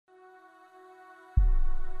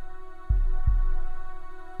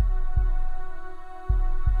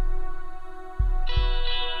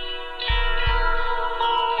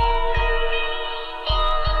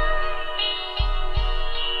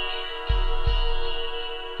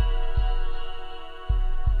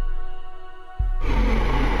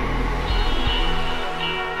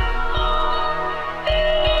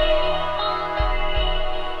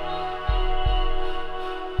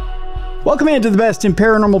Welcome into the best in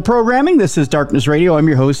paranormal programming. This is Darkness Radio. I'm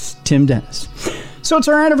your host, Tim Dennis. So it's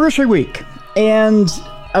our anniversary week, and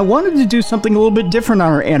I wanted to do something a little bit different on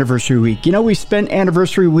our anniversary week. You know, we spent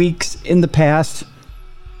anniversary weeks in the past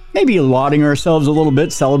maybe lauding ourselves a little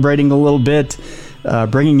bit, celebrating a little bit,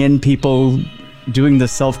 bringing in people, doing the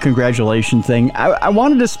self-congratulation thing. I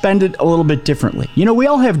wanted to spend it a little bit differently. You know, we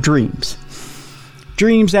all have dreams,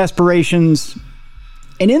 aspirations.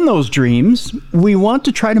 And in those dreams, we want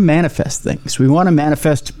to try to manifest things. We want to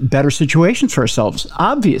manifest better situations for ourselves,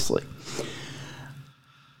 obviously.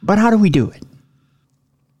 But how do we do it?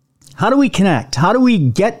 How do we connect? How do we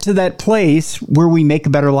get to that place where we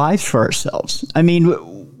make better lives for ourselves? I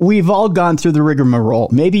mean, we've all gone through the rigmarole.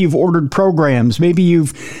 Maybe you've ordered programs. Maybe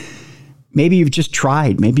you've just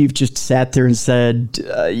tried. Maybe you've just sat there and said,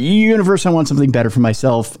 universe, I want something better for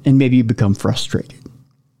myself. And maybe you become frustrated.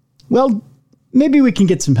 Well, maybe we can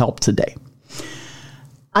get some help today.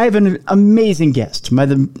 I have an amazing guest by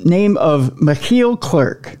the name of Machiel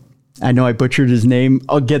Klerk. I know I butchered his name.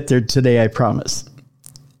 I'll get there today, I promise.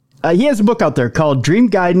 He has a book out there called Dream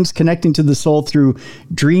Guidance, Connecting to the Soul Through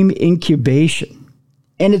Dream Incubation.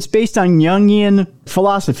 And it's based on Jungian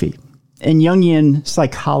philosophy and Jungian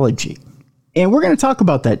psychology. And we're going to talk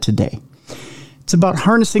about that today. It's about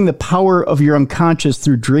harnessing the power of your unconscious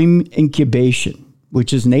through dream incubation,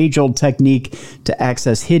 which is an age-old technique to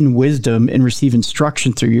access hidden wisdom and receive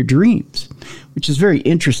instruction through your dreams, which is very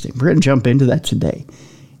interesting. We're going to jump into that today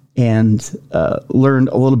and learn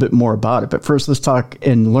a little bit more about it. But first, let's talk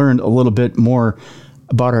and learn a little bit more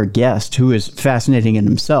about our guest, who is fascinating in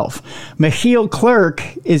himself. Machiel Klerk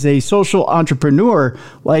is a social entrepreneur,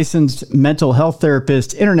 licensed mental health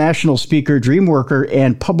therapist, international speaker, dream worker,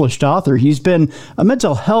 and published author. He's been a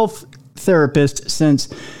mental health therapist since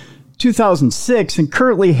 2006 and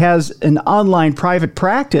currently has an online private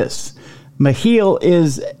practice. Machiel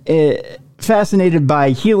is fascinated by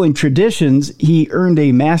healing traditions. He earned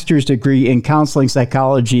a master's degree in counseling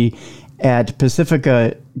psychology at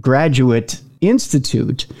Pacifica Graduate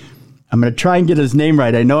Institute. I'm going to try and get his name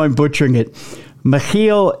right. I know I'm butchering it.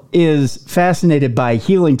 Machiel is fascinated by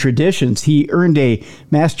healing traditions. He earned a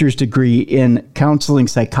master's degree in counseling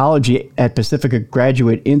psychology at Pacifica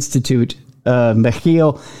Graduate Institute.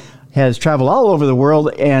 Machiel has traveled all over the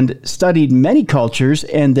world and studied many cultures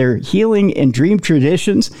and their healing and dream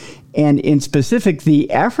traditions, and in specific, the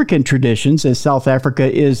African traditions, as South Africa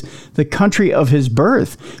is the country of his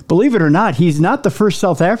birth. Believe it or not, he's not the first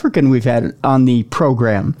South African we've had on the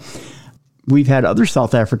program. We've had other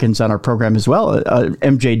South Africans on our program as well,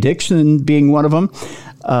 MJ Dixon being one of them,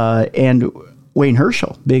 and Wayne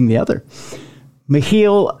Herschel being the other.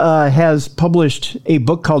 Machiel has published a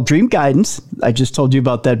book called Dream Guidance. I just told you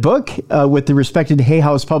about that book with the respected Hay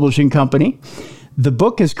House Publishing Company. The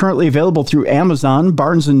book is currently available through Amazon,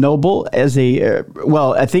 Barnes & Noble as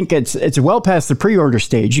I think it's well past the pre-order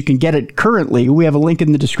stage. You can get it currently. We have a link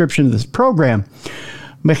in the description of this program.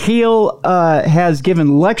 Machiel has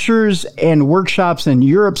given lectures and workshops in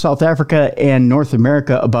Europe, South Africa, and North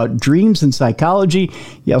America about dreams and psychology.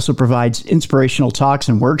 He also provides inspirational talks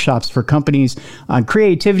and workshops for companies on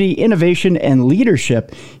creativity, innovation, and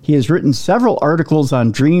leadership. He has written several articles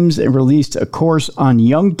on dreams and released a course on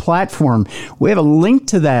Young Platform. We have a link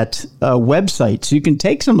to that website, so you can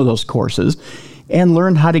take some of those courses and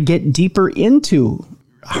learn how to get deeper into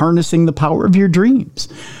harnessing the power of your dreams.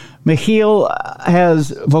 Machiel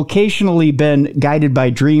has vocationally been guided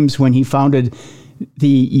by dreams when he founded the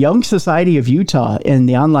Young Society of Utah and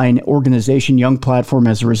the online organization Young Platform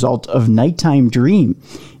as a result of Nighttime Dream.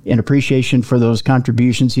 In appreciation for those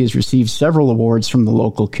contributions, he has received several awards from the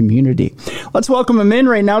local community. Let's welcome him in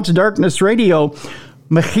right now to Darkness Radio,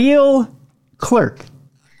 Machiel Klerk.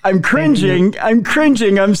 I'm cringing.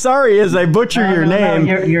 I'm sorry as I butcher your name.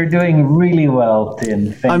 No, you're doing really well,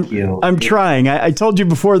 Tim. Thank you. I'm trying. I told you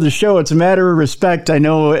before the show, it's a matter of respect. I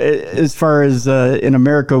know as far as in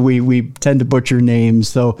America, we tend to butcher names.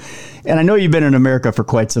 So, and I know you've been in America for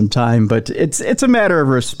quite some time, but it's a matter of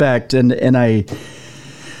respect. And I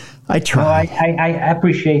try. Well, I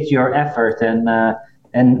appreciate your effort.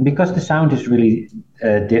 And because the sound is really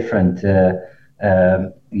different,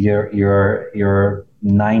 you're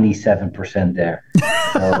 97% there.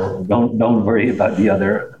 So don't worry about the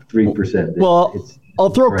other 3%. Well, I'll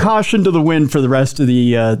throw caution to the wind for the rest of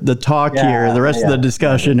the talk here, the rest of the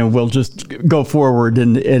discussion, and we'll just go forward.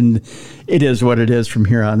 And it is what it is from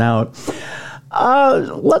here on out.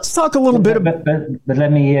 Let's talk a little bit about. But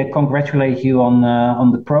let me congratulate you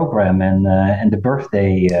on the program and the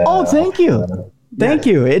birthday. Thank you. Thank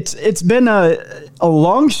you. It's been a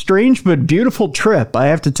long, strange, but beautiful trip. I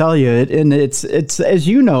have to tell you, and it's as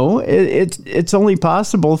you know, it's only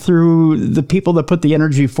possible through the people that put the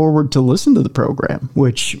energy forward to listen to the program,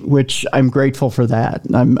 which I'm grateful for that.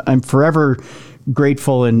 I'm forever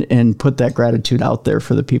grateful and put that gratitude out there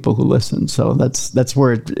for the people who listen. So that's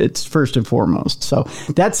where it's first and foremost. So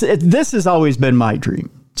this has always been my dream.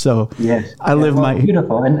 So yes, I live my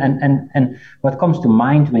beautiful. And what comes to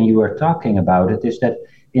mind when you were talking about it is that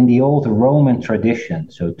in the old Roman tradition,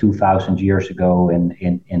 so 2,000 years ago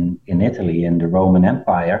in Italy, in the Roman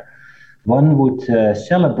Empire, one would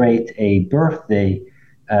celebrate a birthday,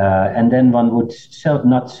 and then one would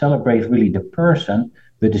not celebrate really the person,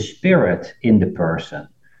 but the spirit in the person.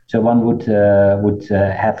 So one would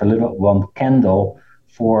have a little one candle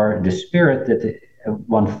for the spirit that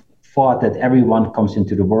one thought that everyone comes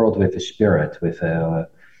into the world with a spirit,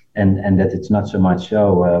 and that it's not so much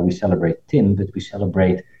we celebrate Tim, but we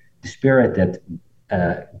celebrate the spirit that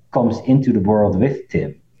comes into the world with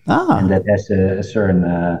Tim, and that has a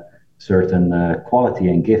certain quality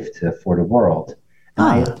and gift for the world.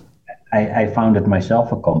 And I founded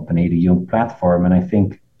myself a company, the Young Platform, and I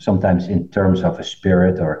think sometimes in terms of a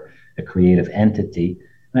spirit or a creative entity.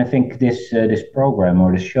 And I think this program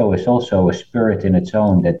or this show is also a spirit in its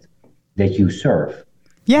own that you serve.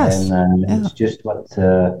 Yes. And it's just what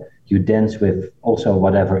you dance with, also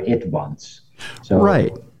whatever it wants. So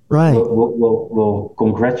right. We'll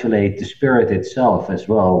congratulate the spirit itself as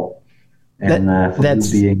well. And for you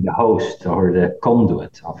being the host or the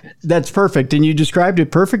conduit of it. That's perfect. And you described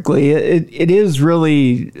it perfectly. It is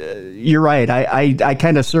really, you're right. I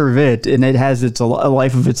kind of serve it, and it has a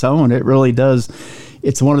life of its own. It really does.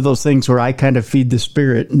 It's one of those things where I kind of feed the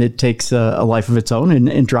spirit, and it takes a life of its own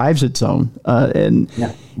and drives its own. And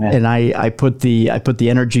I put the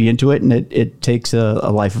energy into it, and it takes a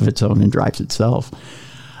life of its own and drives itself.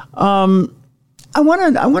 I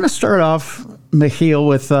want to start off, Machiel,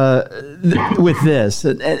 with this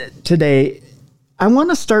today. I want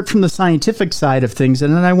to start from the scientific side of things,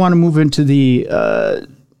 and then I want to move into the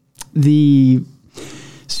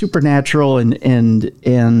supernatural and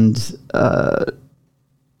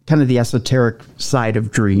kind of the esoteric side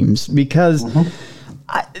of dreams, because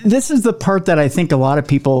this is the part that I think a lot of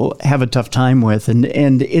people have a tough time with, and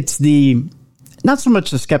it's not so much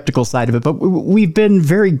the skeptical side of it, but we've been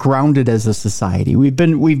very grounded as a society. We've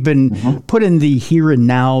been put in the here and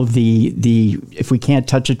now, the if we can't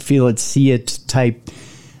touch it, feel it, see it type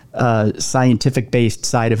scientific based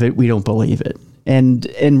side of it. We don't believe it, and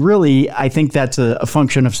really, I think that's a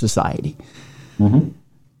function of society.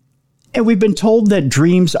 And we've been told that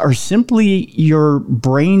dreams are simply your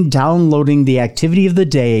brain downloading the activity of the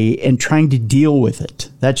day and trying to deal with it.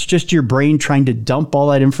 That's just your brain trying to dump all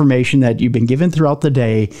that information that you've been given throughout the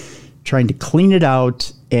day, trying to clean it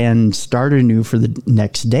out and start anew for the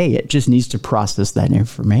next day. It just needs to process that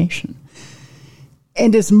information.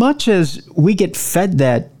 And as much as we get fed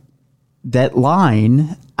that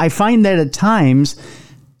line, I find that at times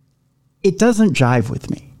it doesn't jive with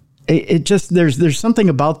me. It just, there's something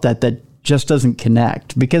about that just doesn't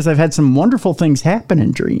connect, because I've had some wonderful things happen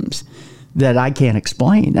in dreams that I can't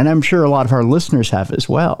explain. And I'm sure a lot of our listeners have as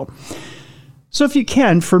well. So if you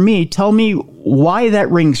can, for me, tell me why that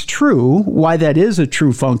rings true, why that is a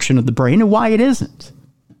true function of the brain, and why it isn't.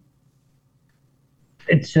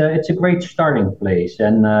 It's a great starting place.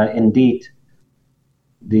 And indeed,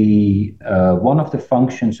 the one of the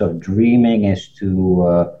functions of dreaming is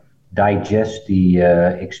to digest the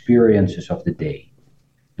experiences of the day.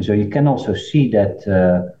 And so you can also see that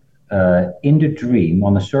in the dream,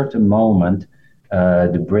 on a certain moment,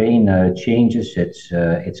 the brain changes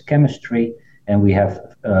its chemistry, and we have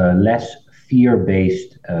less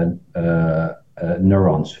fear-based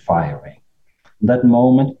neurons firing. In that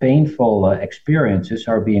moment, painful experiences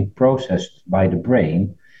are being processed by the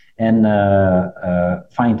brain and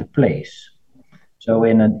find a place. So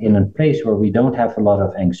in a place where we don't have a lot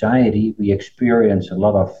of anxiety, we experience a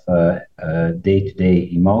lot of day-to-day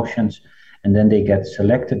emotions, and then they get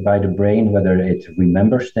selected by the brain, whether it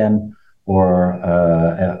remembers them or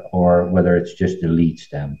whether it's just deletes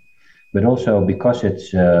them. But also because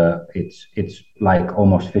it's like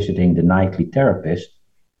almost visiting the nightly therapist,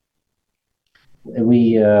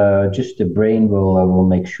 we the brain will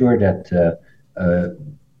make sure that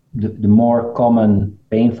the more common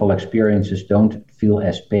painful experiences don't feel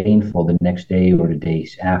as painful the next day or the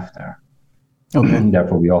days after. Okay.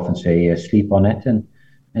 Therefore, we often say sleep on it, and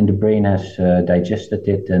the brain has digested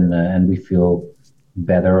it, and we feel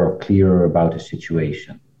better or clearer about the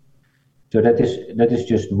situation. So that is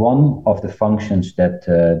just one of the functions that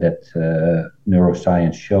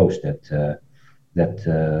neuroscience shows that that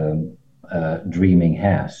dreaming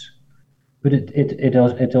has. But it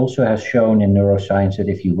also has shown in neuroscience that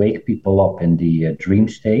if you wake people up in the dream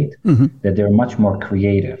state, that they're much more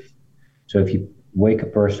creative. So if you wake a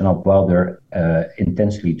person up while they're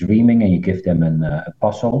intensely dreaming and you give them a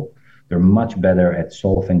puzzle, they're much better at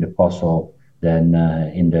solving the puzzle than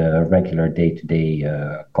in the regular day-to-day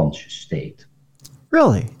conscious state.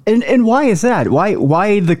 Really? And why is that? Why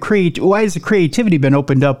has the creativity been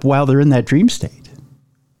opened up while they're in that dream state?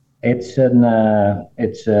 The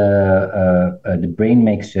brain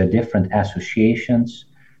makes different associations,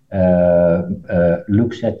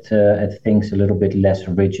 looks at things a little bit less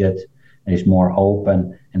rigid, and is more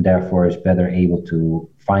open, and therefore is better able to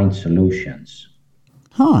find solutions.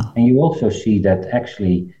 And you also see that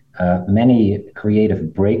actually many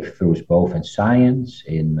creative breakthroughs, both in science,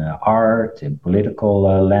 in art, in political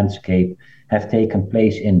landscape, have taken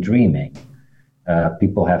place in dreaming.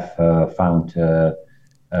 People have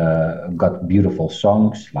got beautiful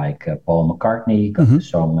songs, like Paul McCartney got the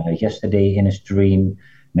song Yesterday in his dream.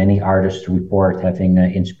 Many artists report having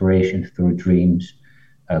inspiration through dreams.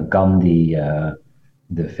 Gandhi,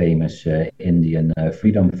 the famous Indian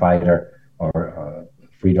freedom fighter or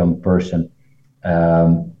freedom person,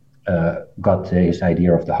 got his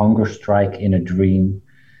idea of the hunger strike in a dream.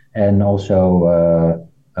 And also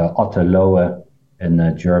Otto Lohe,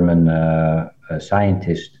 a German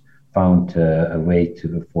scientist, found a way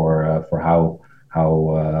for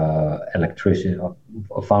how electricity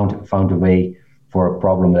found a way for a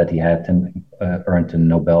problem that he had and earned a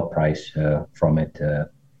Nobel Prize from it.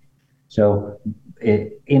 So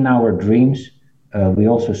in our dreams, we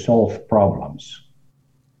also solve problems.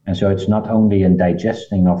 And so it's not only a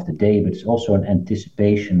digesting of the day, but it's also an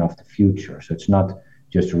anticipation of the future. So it's not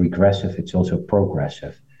just regressive, it's also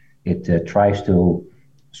progressive. It tries to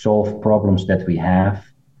solve problems that we have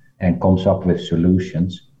and comes up with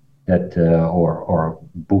solutions that, or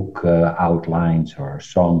book outlines or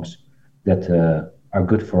songs that are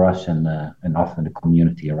good for us and often the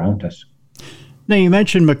community around us. Now, you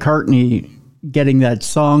mentioned McCartney getting that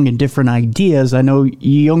song and different ideas. I know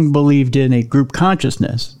Jung believed in a group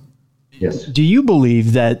consciousness. Yes. Do you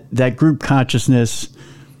believe that group consciousness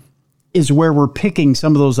is where we're picking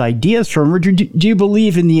some of those ideas from? Or do you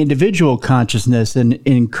believe in the individual consciousness and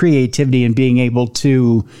in creativity and being able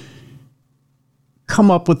to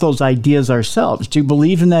come up with those ideas ourselves? Do you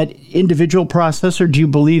believe in that individual process, or do you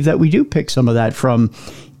believe that we do pick some of that from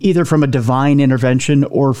either from a divine intervention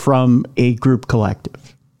or from a group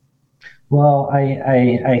collective? Well,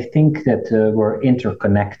 I think that we're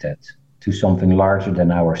interconnected to something larger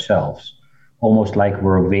than ourselves, almost like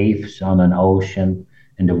we're waves on an ocean,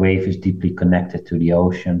 and the wave is deeply connected to the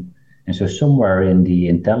ocean. And so somewhere in the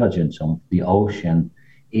intelligence of the ocean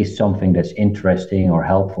is something that's interesting or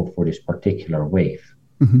helpful for this particular wave.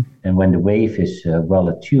 And when the wave is well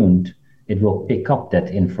attuned, it will pick up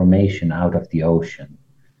that information out of the ocean.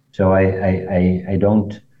 So I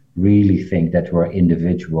don't really think that we're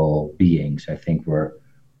individual beings. I think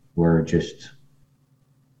we're just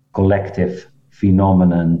collective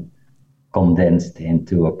phenomenon condensed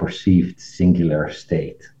into a perceived singular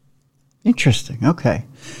state. Interesting. Okay.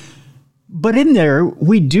 But in there,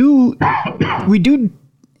 we do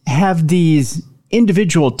have these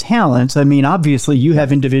individual talents. I mean, obviously you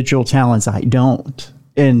have individual talents. I don't.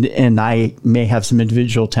 And I may have some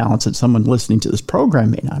individual talents that someone listening to this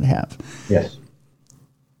program may not have. Yes.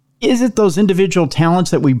 Is it those individual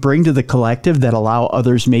talents that we bring to the collective that allow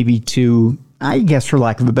others maybe to, I guess for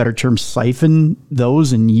lack of a better term, siphon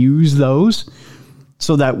those and use those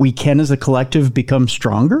so that we can as a collective become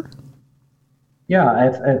stronger?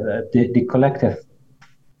 Yeah, the collective,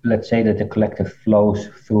 let's say that the collective flows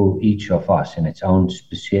through each of us in its own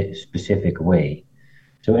specific way.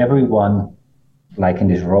 So everyone, like in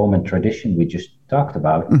this Roman tradition we just talked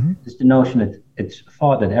about, is the notion that it's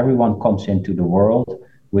thought that everyone comes into the world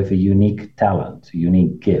with a unique talent, a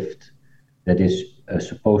unique gift that is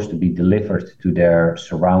supposed to be delivered to their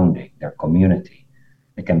surrounding, their community.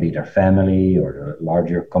 It can be their family or the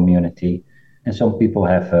larger community. And some people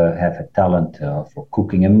have a talent for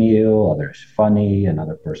cooking a meal, others funny,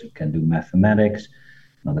 another person can do mathematics,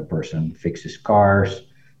 another person fixes cars.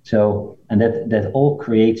 So, and that all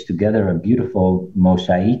creates together a beautiful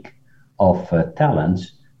mosaic of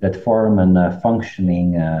talents that form a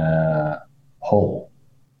functioning whole.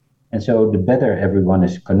 And so the better everyone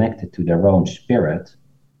is connected to their own spirit,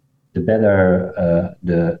 the better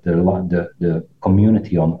the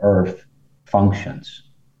community on Earth functions.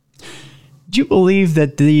 Do you believe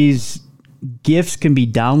that these gifts can be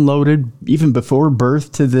downloaded even before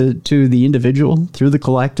birth to the individual through the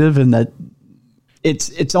collective, and that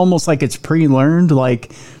it's almost like it's pre-learned.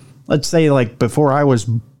 Like, let's say, like before I was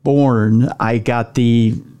born, I got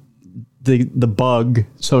the bug,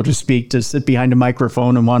 so to speak, to sit behind a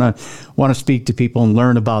microphone and want to speak to people and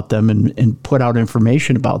learn about them and put out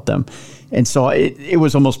information about them. And so it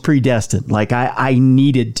was almost predestined. Like I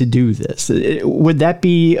needed to do this. Would that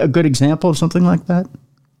be a good example of something like that?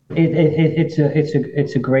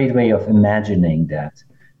 It's a great way of imagining that.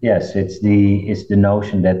 Yes, it's the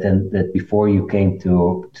notion that before you came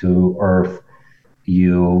to Earth,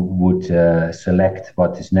 you would select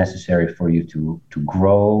what is necessary for you to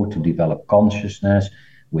grow, to develop consciousness,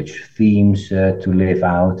 which themes to live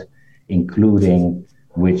out, including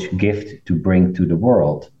which gift to bring to the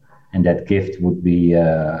world. And that gift would be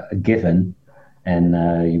a given, and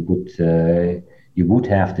you would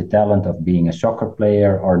have the talent of being a soccer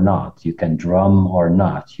player or not. You can drum or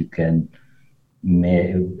not. You can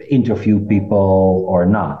interview people or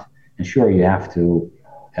not. And sure, you have to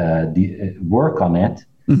work on it.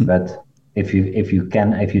 Mm-hmm. But if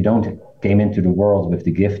you don't came into the world with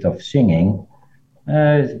the gift of singing,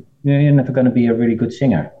 you're never going to be a really good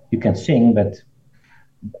singer. You can sing,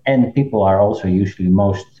 and people are also usually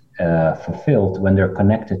most fulfilled when they're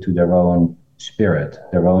connected to their own spirit,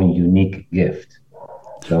 their own unique gift.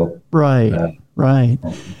 So right.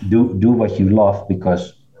 Do what you love,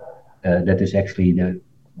 because that is actually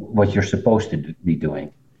what you're supposed to be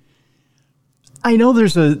doing. I know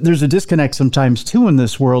there's a disconnect sometimes too in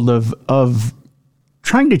this world of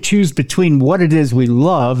trying to choose between what it is we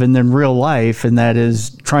love and then real life, and that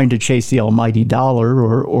is trying to chase the almighty dollar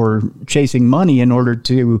or chasing money in order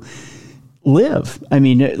to live. I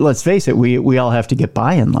mean, let's face it, we all have to get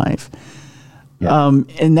by in life. Yeah.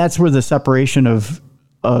 And that's where the separation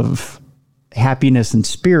of happiness and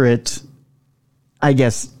spirit, I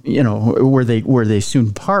guess, where they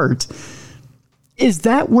soon part. Is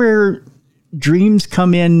that where dreams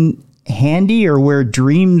come in handy, or where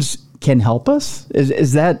dreams can help us?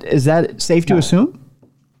 Is that safe to assume?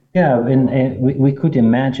 Yeah, we could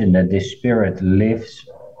imagine that this spirit lives,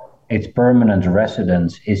 its permanent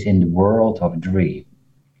residence is in the world of dream.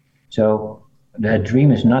 So the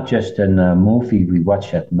dream is not just a movie we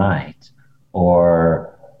watch at night, or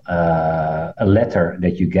a letter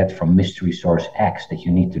that you get from mystery source X that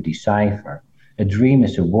you need to decipher. A dream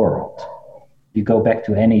is a world. You go back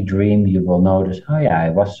to any dream, you will notice, oh yeah, I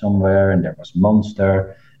was somewhere and there was a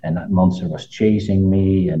monster, and that monster was chasing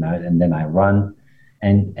me, and then I run.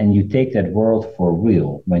 And you take that world for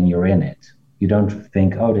real when you're in it. You don't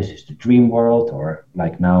think, oh, this is the dream world, or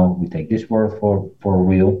like now we take this world for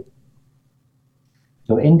real.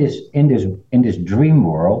 So in this dream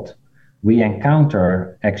world, we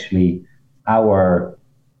encounter actually our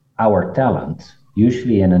talent,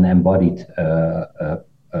 usually in an embodied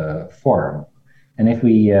form. And if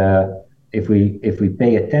we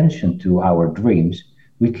pay attention to our dreams,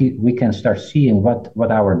 we can start seeing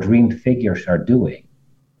what our dream figures are doing.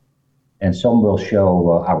 And some will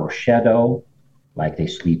show our shadow, like they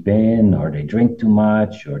sleep in, or they drink too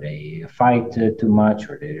much, or they fight too much,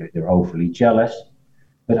 or they're overly jealous.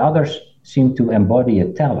 But others seem to embody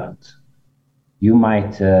a talent. You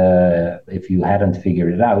might, if you hadn't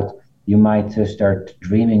figured it out, you might start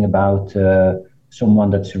dreaming about someone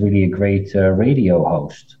that's really a great radio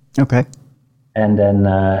host. Okay. And then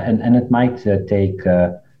and it might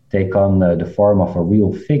take on the form of a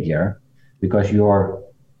real figure, because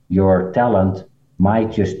your talent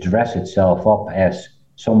might just dress itself up as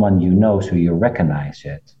someone so you recognize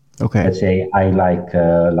it. Okay. Let's say I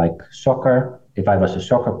like soccer. If I was a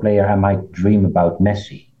soccer player, I might dream about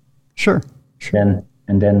Messi. Sure.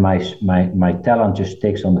 Then my talent just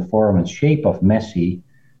takes on the form and shape of Messi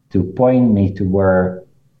to point me to where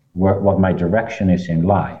what my direction is in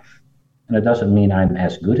life. And it doesn't mean I'm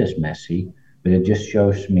as good as Messi, but it just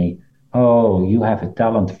shows me, oh, you have a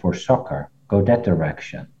talent for soccer, go that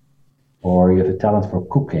direction. Or you have a talent for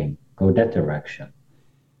cooking, go that direction.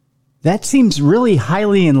 That seems really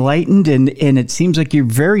highly enlightened, and it seems like you're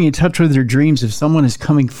very in touch with your dreams if someone is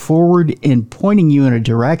coming forward and pointing you in a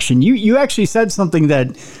direction. You actually said something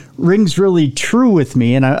that rings really true with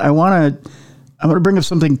me, and I want to bring up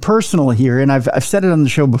something personal here, and I've said it on the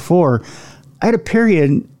show before. I had a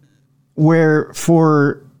period where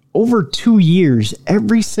for over 2 years,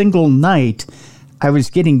 every single night, I was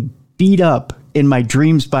getting beat up in my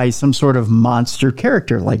dreams by some sort of monster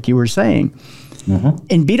character, like you were saying. Mm-hmm.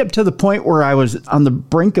 And beat up to the point where I was on the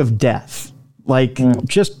brink of death, like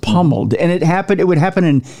just pummeled. And it would happen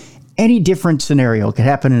in any different scenario. It could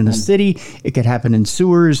happen in a city. It could happen in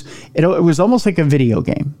sewers. It was almost like a video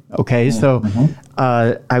game. Okay, so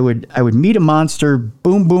I would meet a monster.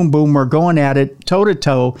 Boom, boom, boom. We're going at it toe to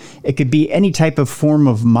toe. It could be any type of form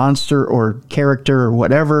of monster or character or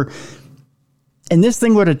whatever. And this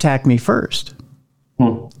thing would attack me first.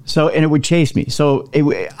 So, and it would chase me. So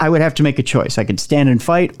I would have to make a choice. I could stand and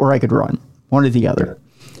fight, or I could run. One or the other.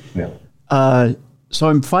 Yeah. So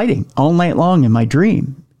I'm fighting all night long in my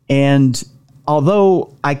dream. And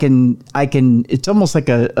although I can, it's almost like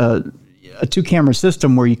a 2-camera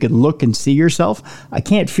system where you can look and see yourself. I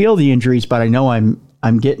can't feel the injuries, but I know I'm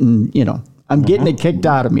getting, I'm getting it kicked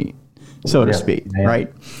out of me, so to speak.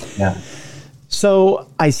 Right. Yeah. So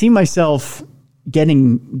I see myself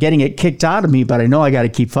getting it kicked out of me, but I know I got to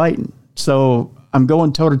keep fighting. So I'm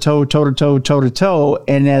going toe to toe, toe to toe, toe to toe.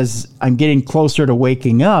 And as I'm getting closer to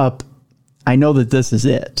waking up, I know that this is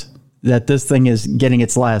it, that this thing is getting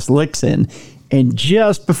its last licks in. And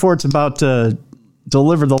just before it's about to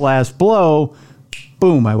deliver the last blow,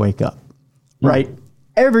 boom, I wake up. Right?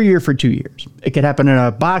 Every year for 2 years. It could happen in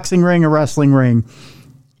a boxing ring, a wrestling ring,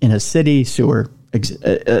 in a city sewer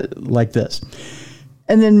like this.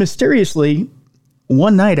 And then mysteriously,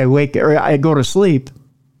 one night I go to sleep,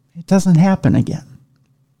 it doesn't happen again.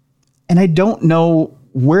 And I don't know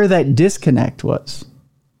where that disconnect was.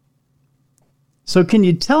 So can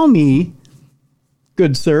you tell me,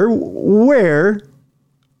 good sir, where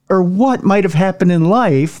or what might have happened in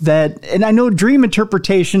life that, and I know dream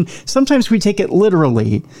interpretation, sometimes we take it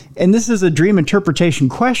literally, and this is a dream interpretation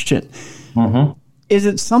question. Is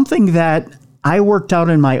it something that I worked out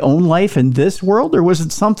in my own life in this world, or was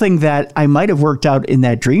it something that I might have worked out in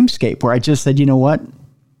that dreamscape where I just said, you know what,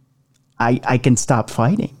 I can stop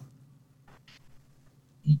fighting?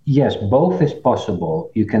 Yes, both is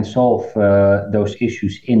possible. You can solve those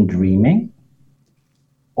issues in dreaming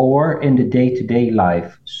or in the day-to-day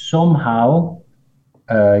life. Somehow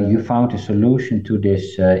you found a solution to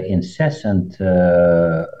this incessant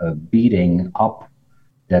beating up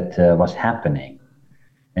that was happening.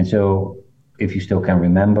 And so if you still can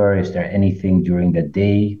remember, is there anything during the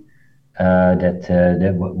day where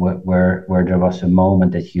there was a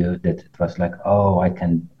moment that it was like, oh,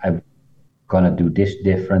 I'm gonna do this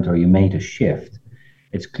different, or you made a shift?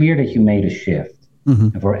 It's clear that you made a shift.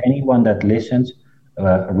 And for anyone that listens,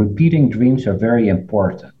 repeating dreams are very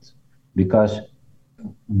important, because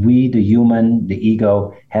we, the human, the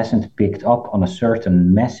ego, hasn't picked up on a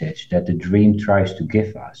certain message that the dream tries to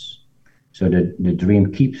give us. So the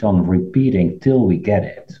dream keeps on repeating till we get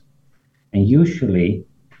it. And usually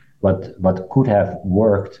what could have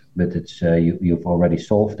worked, but it's you've already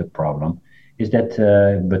solved the problem, is that,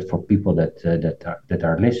 but for people that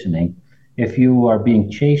are listening, if you are being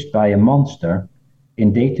chased by a monster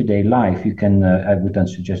in day-to-day life, you can, I would then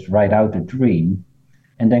suggest, write out a dream,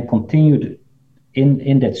 and then continue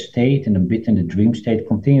in that state, and a bit in the dream state,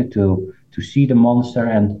 continue to see the monster,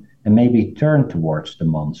 and maybe turn towards the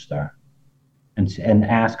monster, and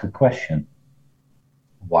ask a question.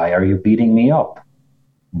 Why are you beating me up?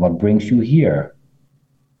 What brings you here?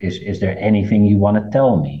 Is there anything you want to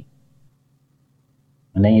tell me?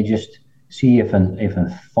 And then you just see if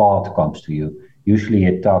a thought comes to you. Usually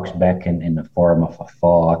it talks back in the form of a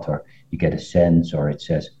thought, or you get a sense, or it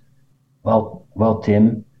says, well,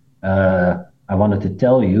 Tim, I wanted to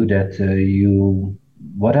tell you that you,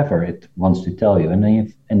 whatever it wants to tell you, and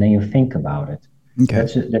then you think about it. Okay.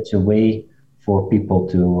 That's a way for people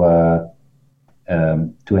to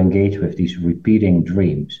engage with these repeating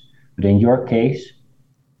dreams. But in your case,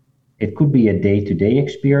 it could be a day-to-day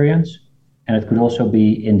experience, and it could also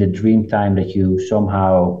be in the dream time that you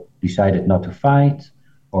somehow decided not to fight,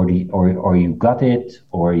 or you got it,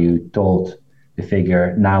 or you told the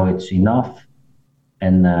figure, now it's enough,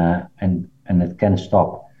 and it can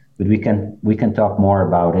stop. But we can talk more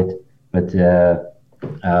about it. But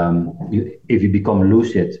if you become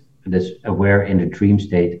lucid, that's aware in the dream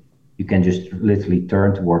state, you can just literally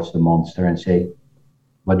turn towards the monster and say,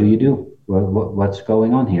 what do you do? What's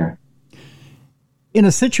going on here? In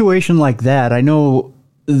a situation like that, I know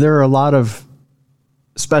there are a lot of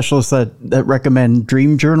specialists that recommend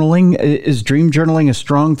dream journaling. Is dream journaling a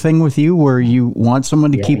strong thing with you, where you want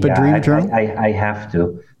someone to keep a dream journal? I have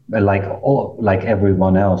to. Like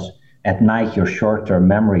everyone else, at night your short-term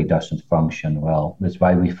memory doesn't function well. That's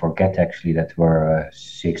why we forget actually that we're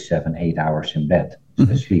 6, 7, 8 hours in bed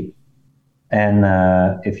asleep. And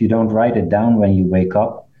if you don't write it down when you wake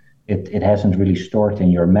up, it hasn't really stored in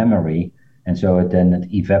your memory, and so it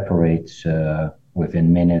evaporates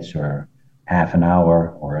within minutes, or half an hour,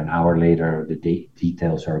 or an hour later. The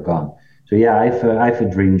details are gone. So yeah, I have a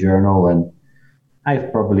dream journal, and I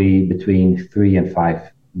have probably between 3 and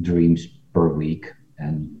 5 dreams per week,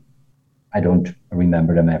 and I don't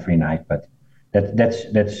remember them every night, but that's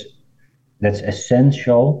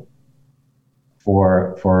essential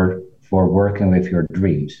for working with your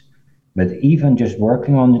dreams. But even just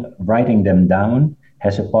working on writing them down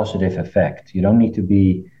has a positive effect. You don't need to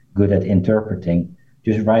be good at interpreting.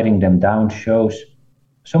 Just writing them down shows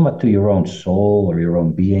somewhat to your own soul or your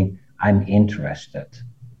own being, I'm interested.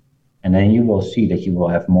 And then you will see that you will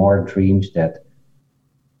have more dreams that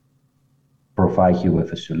provide you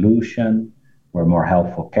with a solution, where more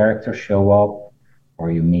helpful characters show up,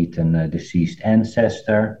 or you meet a deceased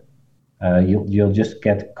ancestor. You'll just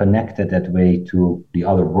get connected that way to the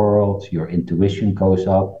other world. Your intuition goes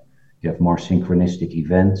up. You have more synchronistic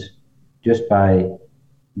events just by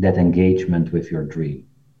that engagement with your dream.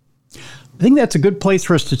 I think that's a good place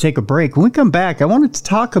for us to take a break. When we come back, I wanted to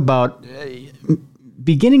talk about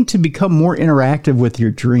beginning to become more interactive with your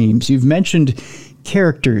dreams. You've mentioned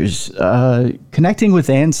characters, connecting with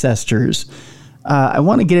ancestors. I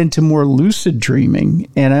want to get into more lucid dreaming,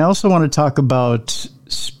 and I also want to talk about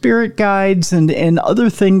spirit guides and other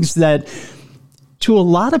things that to a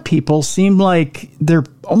lot of people seem like they're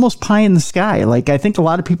almost pie in the sky. Like, I think a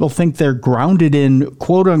lot of people think they're grounded in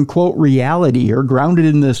quote unquote reality or grounded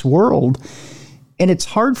in this world. And it's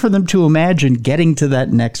hard for them to imagine getting to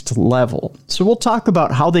that next level. So we'll talk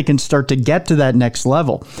about how they can start to get to that next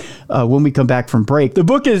level when we come back from break. The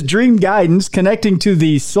book is Dream Guidance, Connecting to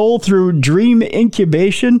the Soul Through Dream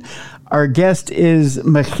Incubation. Our guest is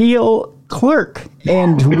Machiel Klerk,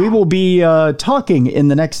 and we will be talking in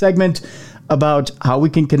the next segment about how we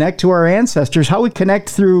can connect to our ancestors, how we connect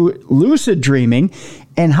through lucid dreaming,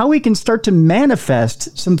 and how we can start to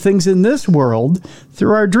manifest some things in this world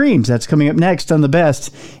through our dreams. That's coming up next on The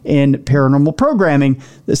Best in Paranormal Programming.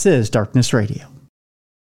 This is Darkness Radio.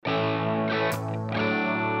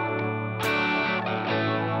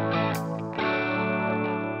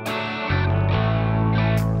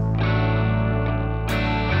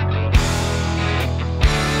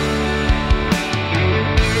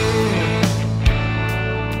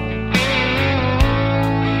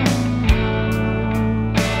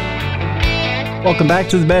 Welcome back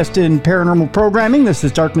to The Best in Paranormal Programming. This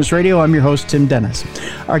is Darkness Radio. I'm your host, Tim Dennis.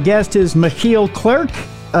 Our guest is Machiel Klerk.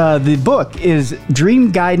 The book is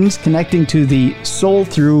Dream Guidance, Connecting to the Soul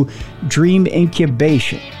Through Dream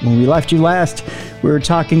Incubation. When we left you last, we were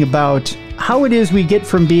talking about how it is we get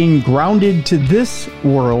from being grounded to this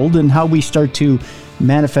world and how we start to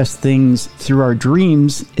manifest things through our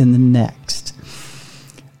dreams in the next.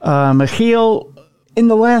 Machiel, in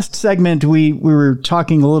the last segment, we were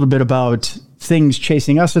talking a little bit about things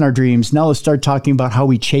chasing us in our dreams. Now let's start talking about how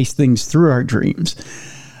we chase things through our dreams.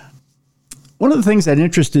 One of the things that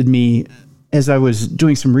interested me as I was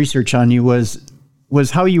doing some research on you was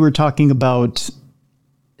how you were talking about,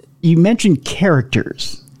 you mentioned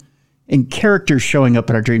characters and characters showing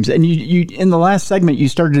up in our dreams. And you in the last segment, you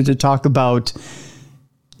started to talk about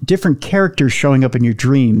different characters showing up in your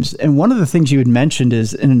dreams. And one of the things you had mentioned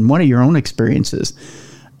is, in one of your own experiences,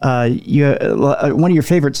 one of your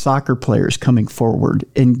favorite soccer players coming forward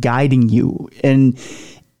and guiding you and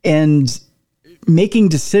making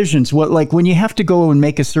decisions. Like when you have to go and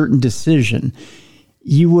make a certain decision,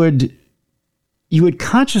 you would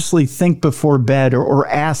consciously think before bed or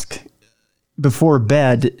ask before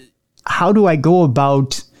bed, how do I go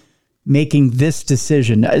about making this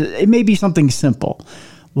decision? It may be something simple,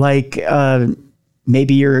 like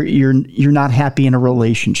maybe you're not happy in a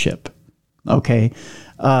relationship. Okay.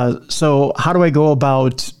 So how do I go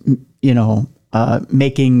about,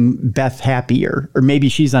 making Beth happier? Or maybe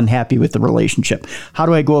she's unhappy with the relationship. How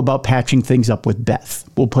do I go about patching things up with Beth?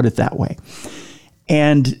 We'll put it that way.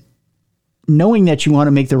 And knowing that you want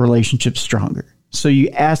to make the relationship stronger. So you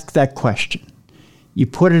ask that question. You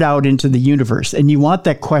put it out into the universe, and you want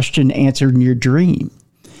that question answered in your dream.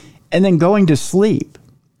 And then going to sleep,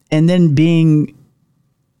 and then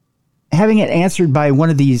having it answered by one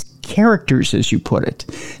of these characters, as you put it.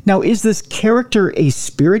 Now, is this character a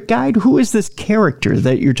spirit guide? Who is this character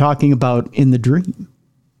that you're talking about in the dream?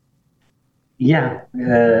 Yeah.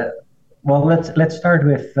 Well, let's start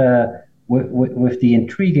with the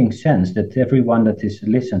intriguing sense that everyone that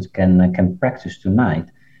listens can practice tonight.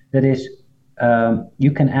 That is,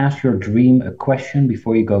 you can ask your dream a question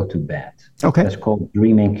before you go to bed. Okay. That's called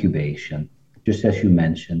dream incubation, just as you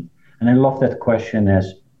mentioned. And I love that question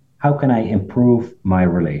as, how can I improve my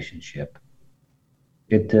relationship?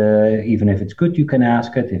 Even if it's good, you can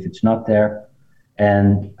ask it. If it's not there,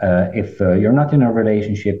 and if you're not in a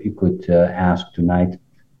relationship, you could ask tonight,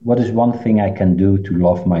 what is one thing I can do to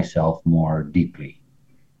love myself more deeply?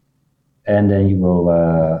 and then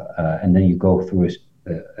you go through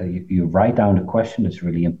you write down the question that's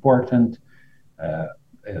really important.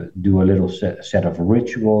 Do a little set of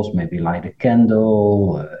rituals, maybe light a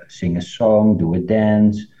candle, sing a song, do a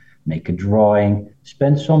dance, make a drawing,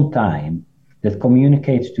 spend some time that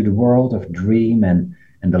communicates to the world of dream and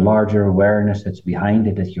the larger awareness that's behind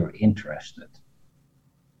it, that you're interested.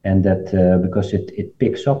 And that because it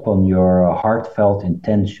picks up on your heartfelt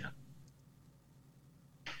intention.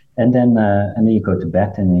 And then you go to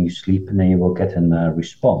bed and then you sleep, and then you will get a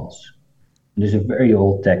response. There's a very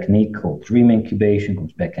old technique called dream incubation,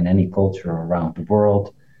 comes back in any culture around the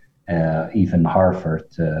world. Even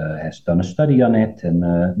Harvard has done a study on it and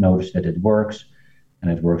noticed that it works.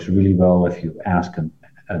 And it works really well if you ask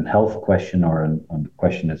a health question or a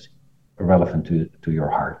question that's relevant to your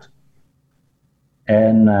heart.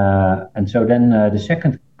 And so then the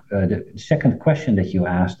second question that you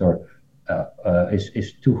asked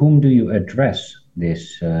is to whom do you address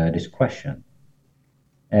this question?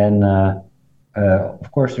 And of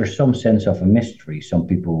course, there's some sense of a mystery. Some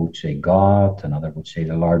people would say God, another would say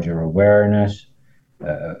the larger awareness.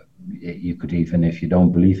 You could even, if you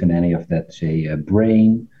don't believe in any of that, say a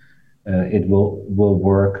brain. It will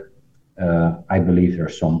work. I believe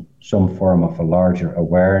there's some form of a larger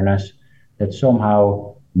awareness that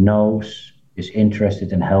somehow knows, is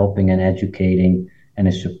interested in helping and educating, and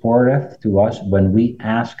is supportive to us when we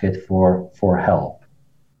ask it for help.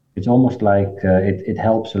 It's almost like it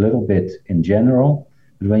helps a little bit in general,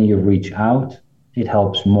 but when you reach out, it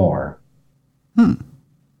helps more. And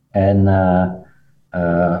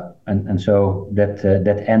so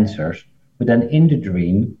that answers. But then in the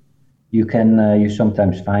dream, you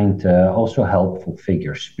sometimes find also helpful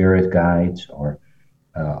figures, spirit guides, or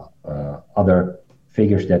other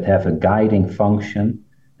figures that have a guiding function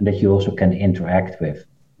and that you also can interact with.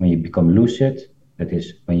 When you become lucid, that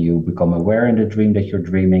is when you become aware in the dream that you're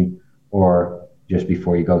dreaming, or just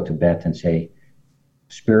before you go to bed and say,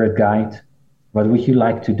 spirit guide, what would you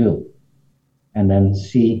like to do? And then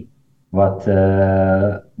see what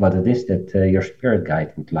it is that your spirit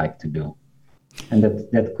guide would like to do. And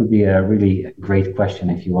that could be a really great question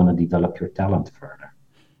if you want to develop your talent further.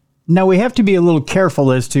 Now, we have to be a little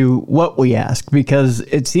careful as to what we ask, because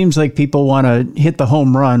it seems like people want to hit the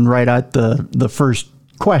home run right at the first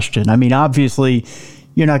question. I mean, obviously,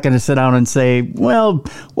 you're not going to sit down and say, well,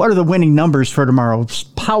 what are the winning numbers for tomorrow's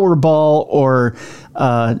Powerball, or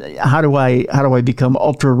how do I become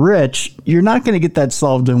ultra rich? You're not going to get that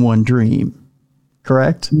solved in one dream.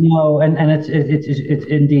 Correct? No, and it's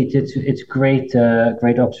indeed it's great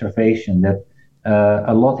observation that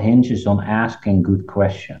a lot hinges on asking good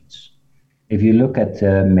questions. If you look at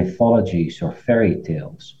mythologies or fairy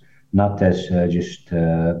tales, not as just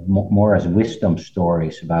more as wisdom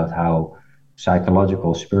stories about how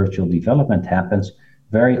psychological spiritual development happens,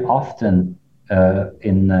 very often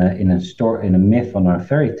in a myth or a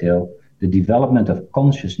fairy tale, the development of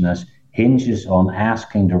consciousness hinges on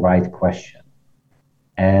asking the right question.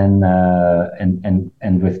 And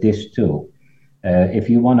with this too, if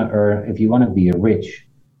you want to be rich,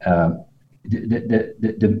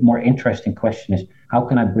 the more interesting question is, how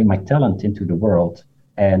can I bring my talent into the world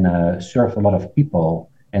and serve a lot of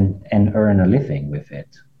people and earn a living with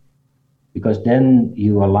it? Because then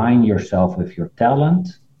you align yourself with your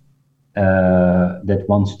talent that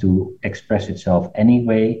wants to express itself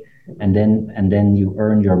anyway, and then you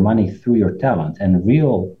earn your money through your talent. And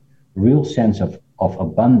real sense of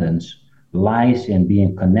abundance lies in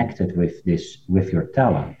being connected with your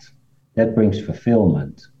talent. That brings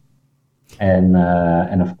fulfillment. And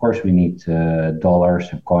of course we need dollars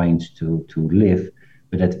and coins to live,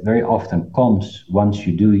 but that very often comes once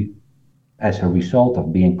you do, as a result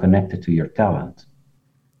of being connected to your talent.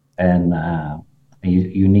 And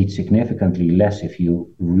you need significantly less if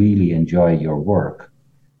you really enjoy your work.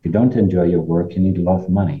 If you don't enjoy your work, you need a lot of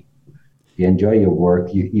money. If you enjoy your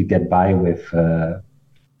work, you get by with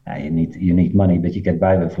you need money, but you get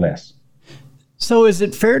by with less. So is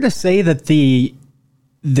it fair to say that the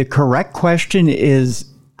correct question is,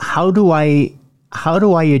 how do I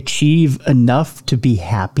achieve enough to be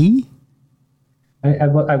happy? I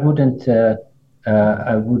wouldn't.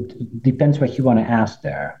 I would depends what you want to ask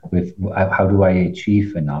there. With how do I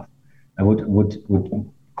achieve enough? I would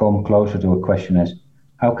come closer to a question as,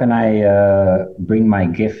 how can I bring my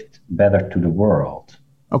gift better to the world?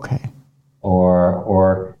 Okay.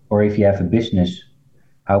 Or if you have a business,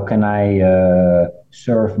 how can I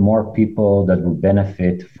serve more people that would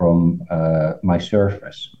benefit from my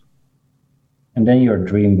service? And then your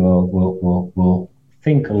dream will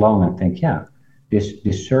think along and think, yeah,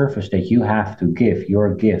 this service that you have to give,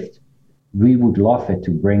 your gift, we would love it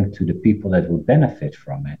to bring to the people that would benefit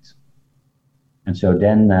from it. And so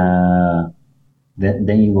then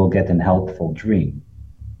you will get an helpful dream.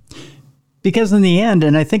 Because in the end,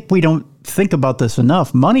 and I think we don't think about this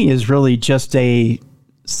enough, money is really just a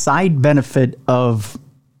side benefit of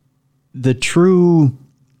the true,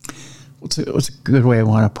 what's a good way I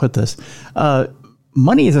want to put this?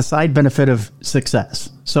 Money is a side benefit of success.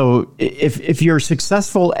 So if you're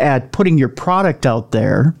successful at putting your product out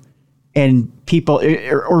there and people,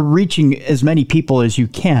 or reaching as many people as you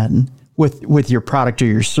can with your product or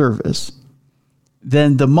your service,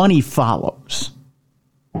 then the money follows.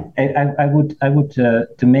 I would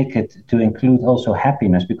to make it to include also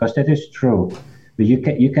happiness, because that is true. But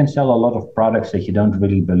you can sell a lot of products that you don't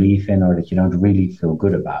really believe in or that you don't really feel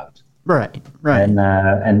good about. Right. But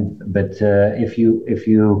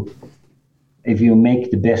if you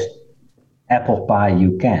make the best apple pie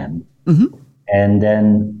you can, mm-hmm. and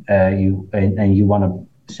then you want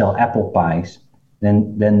to sell apple pies,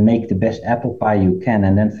 then make the best apple pie you can,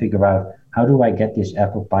 and then figure out, how do I get this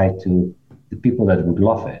apple pie to the people that would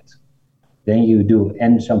love it? Then you do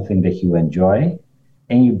something that you enjoy,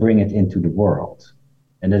 and you bring it into the world,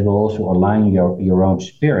 and it will also align your own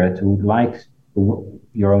spirit.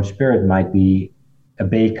 Your own spirit might be a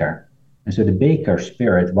baker, and so the baker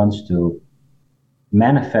spirit wants to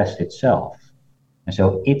manifest itself, and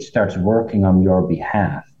so it starts working on your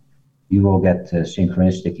behalf. You will get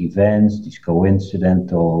synchronistic events, these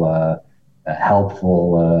coincidental,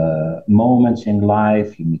 helpful moments in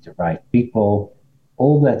life. You meet the right people.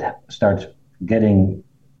 All that starts getting,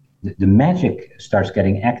 the magic starts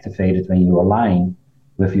getting activated when you align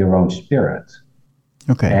with your own spirit.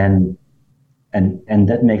 Okay. And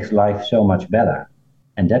that makes life so much better.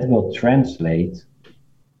 And that will translate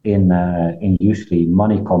in usually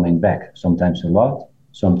money coming back. Sometimes a lot,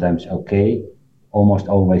 sometimes okay, almost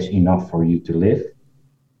always enough for you to live.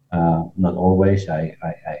 Not always, I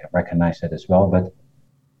recognize that as well. But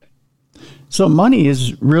so money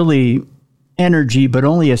is really energy, but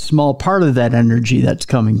only a small part of that energy that's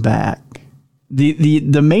coming back.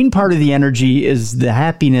 The main part of the energy is the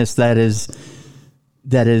happiness that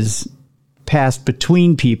is passed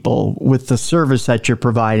between people with the service that you're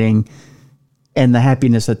providing, and the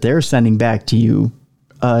happiness that they're sending back to you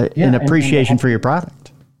in appreciation for your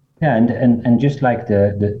product. Yeah, and just like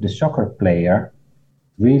the soccer player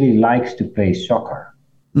really likes to play soccer,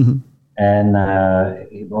 mm-hmm. and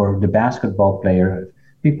or the basketball player,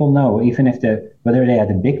 people know, even if whether they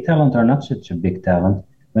had a big talent or not such a big talent,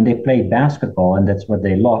 when they played basketball and that's what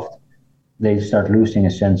they loved, they start losing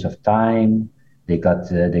a sense of time. They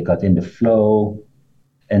got in the flow,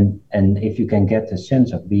 and if you can get a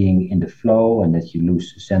sense of being in the flow and that you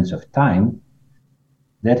lose a sense of time,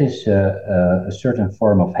 that is a certain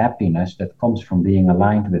form of happiness that comes from being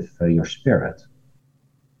aligned with your spirit.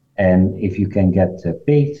 And if you can get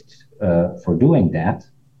paid for doing that,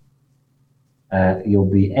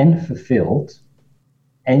 you'll be fulfilled,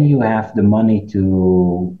 and you have the money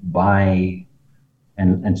to buy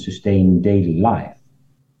and sustain daily life.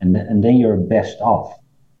 And then you're best off.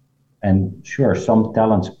 And sure, some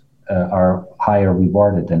talents are higher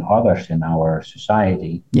rewarded than others in our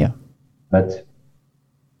society. Yeah. But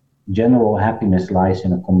general happiness lies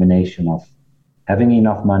in a combination of having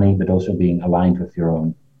enough money, but also being aligned with your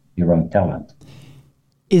own talent.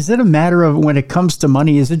 Is it a matter of, when it comes to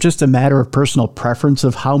money, is it just a matter of personal preference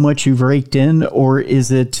of how much you've raked in, or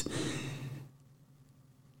does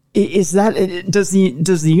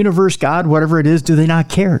the universe, God, whatever it is, do they not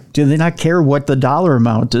care? Do they not care what the dollar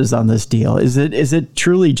amount is on this deal? Is it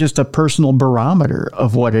truly just a personal barometer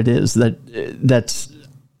of what it is that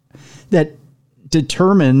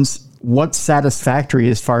determines what's satisfactory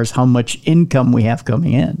as far as how much income we have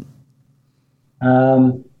coming in?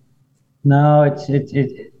 No,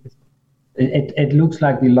 it looks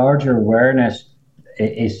like the larger awareness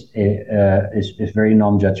is very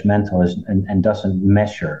non-judgmental and doesn't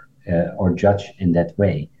measure or judge in that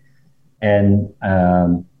way, and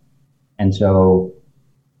so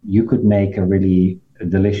you could make a really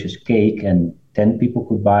delicious cake, and 10 people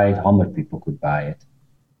could buy it, 100 people could buy it,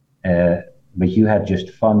 but you had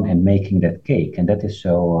just fun in making that cake, and that is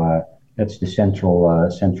so that's the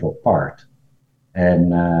central part.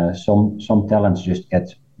 And some talents just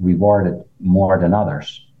get rewarded more than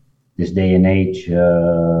others. This day and age,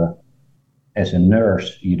 as a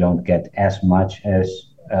nurse, you don't get as much as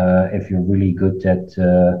if you're really good at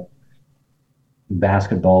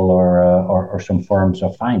basketball or some forms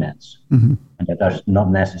of finance. Mm-hmm. And that is not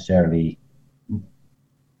necessarily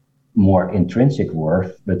more intrinsic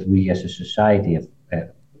worth, but we as a society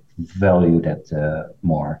have value that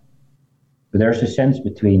more. But there's a sense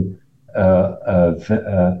between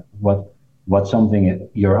what something,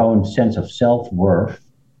 your own sense of self-worth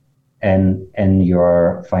and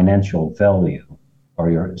your financial value, or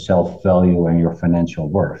your self-value and your financial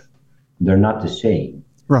worth. They're not the same.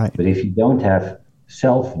 Right. But if you don't have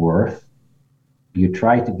self-worth, you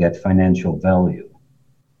try to get financial value.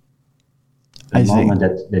 The I see. moment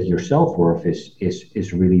that your self-worth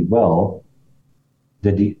is really well,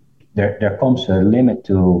 there comes a limit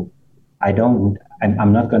to,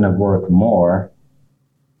 I'm not going to work more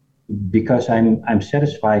because I'm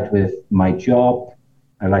satisfied with my job.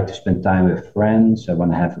 I like to spend time with friends. I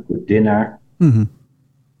want to have a good dinner. Mm-hmm.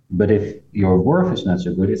 But if your worth is not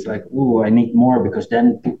so good, it's like, oh, I need more, because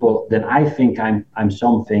then I think I'm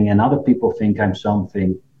something, and other people think I'm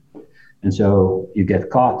something, and so you get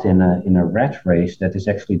caught in a rat race that is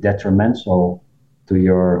actually detrimental to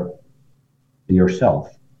yourself.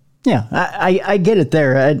 Yeah, I get it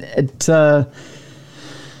there.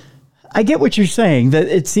 I get what you're saying, that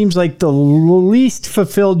it seems like the least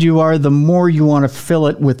fulfilled you are, the more you want to fill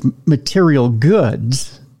it with material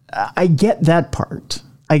goods. I get that part.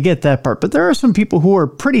 But there are some people who are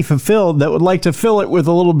pretty fulfilled that would like to fill it with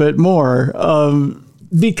a little bit more,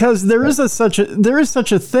 because there is such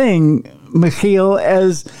a thing, Machiel,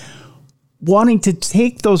 as wanting to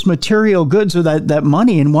take those material goods or that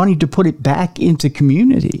money and wanting to put it back into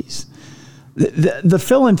communities. The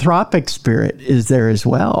philanthropic spirit is there as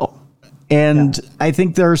well. And I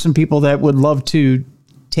think there are some people that would love to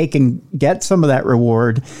take and get some of that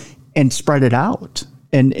reward and spread it out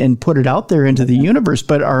and put it out there into the universe,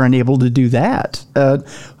 but are unable to do that.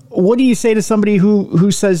 What do you say to somebody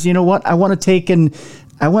who says, you know what, I want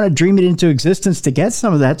to dream it into existence to get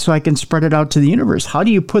some of that so I can spread it out to the universe? How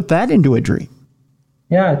do you put that into a dream?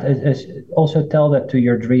 Yeah, also tell that to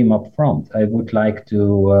your dream up front. I would like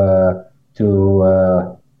to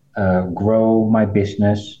grow my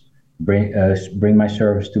business, bring my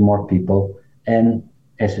service to more people, and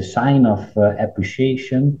as a sign of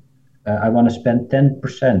appreciation, I want to spend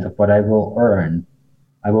 10% of what I will earn,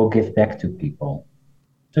 I will give back to people,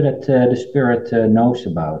 so that the spirit knows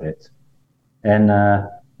about it. And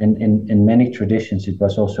in many traditions, it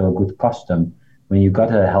was also a good custom, when you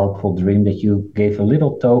got a helpful dream, that you gave a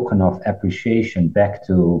little token of appreciation back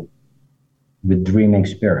to the dreaming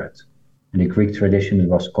spirit. In the Greek tradition, it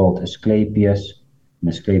was called Asclepius, and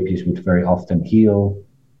Asclepius would very often heal.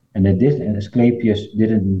 And Asclepius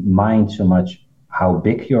didn't mind so much how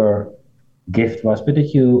big your gift was, but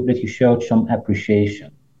that you showed some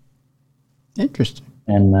appreciation. Interesting.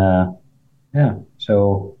 And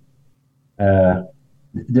so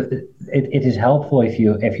it is helpful if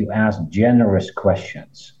you ask generous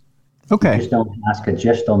questions. Okay. You just don't ask it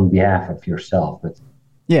just on behalf of yourself, but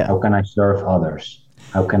how can I serve others?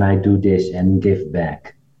 How can I do this and give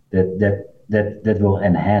back? That will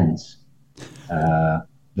enhance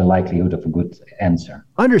the likelihood of a good answer.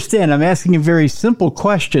 Understand, I'm asking you very simple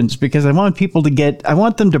questions because I want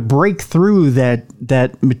them to break through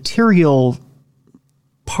that material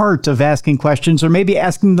part of asking questions, or maybe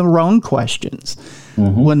asking the wrong questions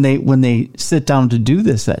when they sit down to do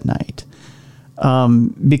this at night.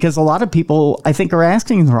 Because a lot of people, I think, are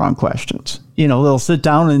asking the wrong questions. You know, they'll sit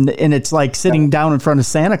down and it's like sitting down in front of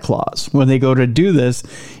Santa Claus when they go to do this.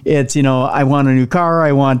 It's, I want a new car.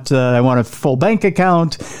 I want a full bank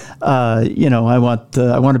account. I want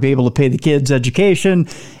to be able to pay the kids' education.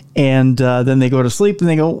 And then they go to sleep and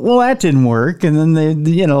they go, well, that didn't work. And then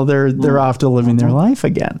they're off to living their life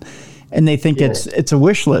again. And they think it's a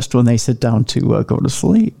wish list when they sit down to go to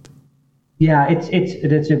sleep. Yeah,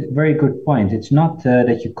 that's a very good point. It's not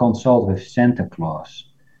that you consult with Santa Claus.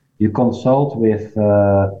 You consult with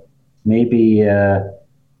maybe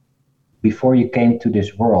before you came to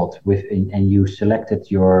this world and you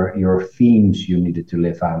selected your themes you needed to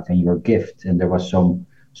live out and your gift, and there was some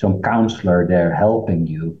counselor there helping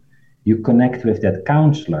you. You connect with that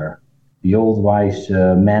counselor, the old wise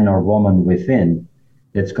man or woman within,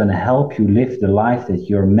 that's going to help you live the life that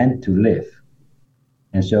you're meant to live.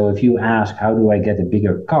 And so if you ask, how do I get a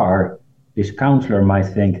bigger car? This counselor might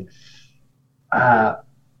think,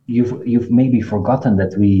 you've maybe forgotten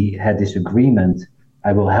that we had this agreement.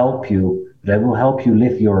 I will help you, but I will help you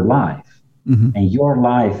live your life. Mm-hmm. And your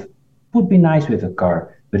life would be nice with a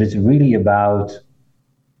car, but it's really about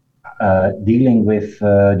dealing with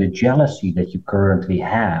the jealousy that you currently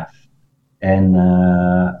have, and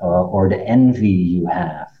or the envy you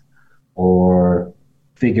have, or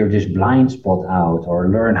figure this blind spot out, or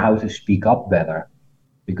learn how to speak up better,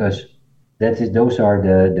 because those are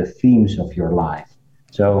the themes of your life.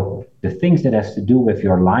 So the things that has to do with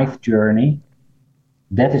your life journey,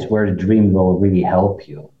 that is where the dream will really help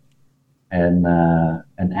you. and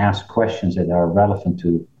ask questions that are relevant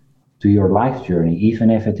to your life journey, even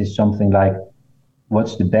if it is something like,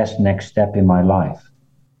 what's the best next step in my life?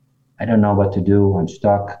 I don't know what to do. I'm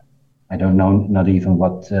stuck. I don't know, not even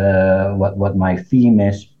what my theme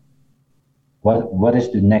is. What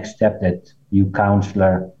is the next step that you,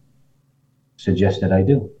 counselor, suggest that I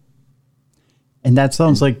do? And that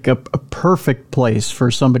sounds like a perfect place for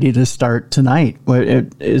somebody to start tonight.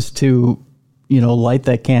 It is to, light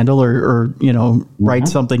that candle or write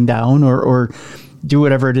something down or do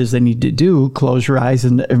whatever it is they need to do. Close your eyes.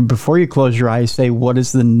 And before you close your eyes, say, what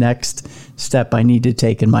is the next step I need to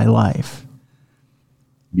take in my life?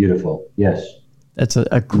 Beautiful. Yes. That's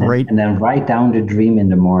a great. And then write down the dream in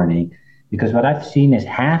the morning. Because what I've seen is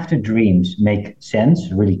half the dreams make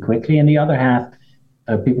sense really quickly, and the other half,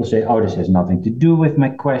 people say, "Oh, this has nothing to do with my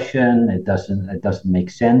question. It doesn't make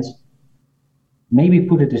sense." Maybe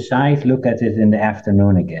put it aside. Look at it in the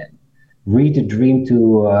afternoon again. Read the dream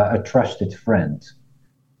to a trusted friend,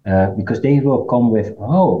 because they will come with,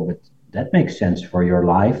 "Oh, but that makes sense for your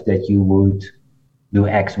life. That you would do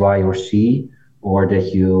X, Y, or Z, or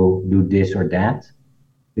that you do this or that."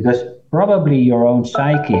 Because probably your own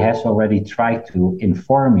psyche has already tried to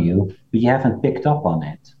inform you, but you haven't picked up on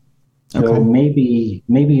it. So maybe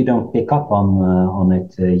you don't pick up on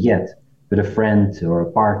it yet, but a friend or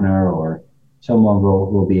a partner or someone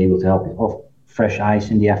will be able to help you. Or fresh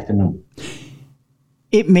eyes in the afternoon.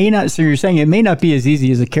 It may not. So you're saying it may not be as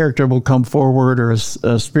easy as a character will come forward or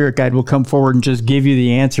a spirit guide will come forward and just give you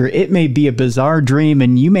the answer. It may be a bizarre dream,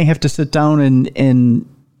 and you may have to sit down and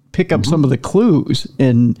pick up some of the clues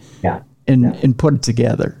and put it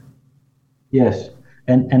together. Yes,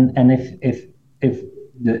 and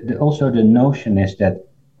if also the notion is that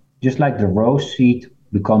just like the rose seed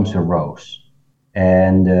becomes a rose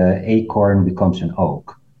and the acorn becomes an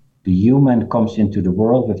oak, the human comes into the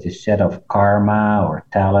world with this set of karma or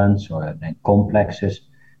talents or complexes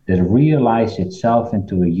that realize itself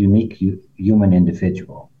into a unique human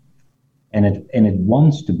individual, and it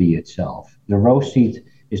wants to be itself. The rose seed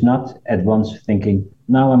is not at once thinking,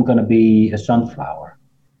 now I'm going to be a sunflower.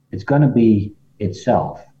 It's going to be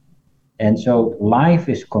itself. And so life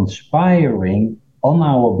is conspiring on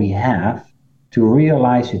our behalf to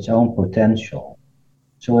realize its own potential.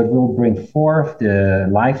 So it will bring forth the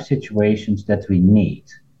life situations that we need.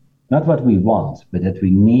 Not what we want, but that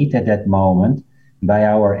we need at that moment. By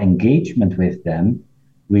our engagement with them,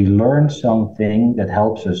 we learn something that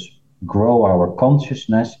helps us grow our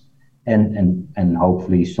consciousness and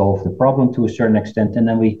hopefully solve the problem to a certain extent, and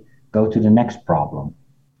then we go to the next problem.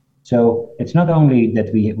 So it's not only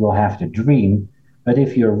that we will have the dream, but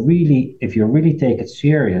if you really take it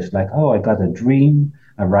serious, like, oh, I got a dream,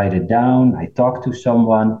 I write it down, I talk to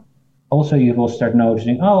someone, also you will start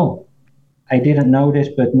noticing, oh, I didn't know this,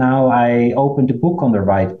 but now I opened the book on the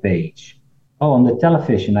right page. Oh, on the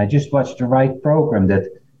television, I just watched the right program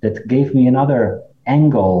that gave me another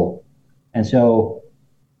angle. And so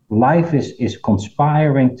life is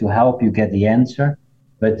conspiring to help you get the answer,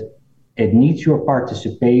 but it needs your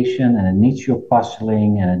participation and it needs your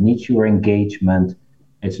puzzling and it needs your engagement.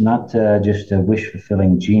 It's not just a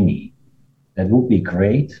wish-fulfilling genie. That would be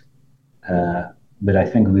great, but I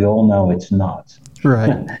think we all know it's not.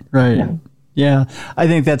 Right, right. Yeah, I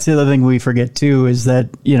think that's the other thing we forget too is that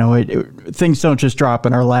things don't just drop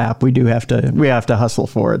in our lap. We have to hustle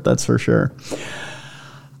for it. That's for sure.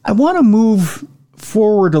 I want to move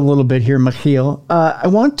forward a little bit here, Machiel. I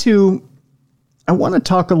want to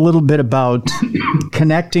talk a little bit about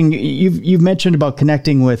connecting. You've mentioned about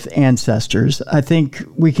connecting with ancestors. I think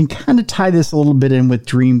we can kind of tie this a little bit in with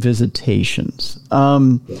dream visitations.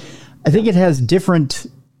 I think it has different.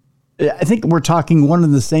 I think we're talking one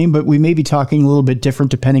and the same, but we may be talking a little bit different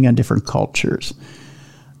depending on different cultures.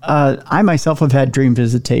 I myself have had dream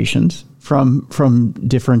visitations from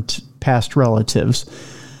different past relatives.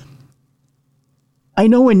 I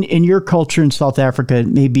know in your culture in South Africa, it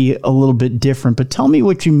may be a little bit different, but tell me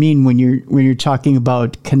what you mean when you're talking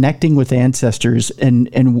about connecting with ancestors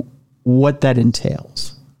and what that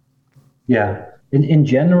entails. Yeah, in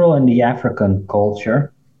general, in the African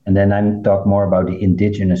culture, and then I'm talk more about the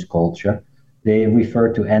indigenous culture, they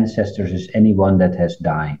refer to ancestors as anyone that has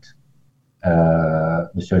died.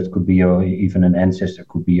 So it could be even an ancestor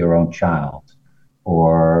could be your own child,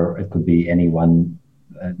 or it could be anyone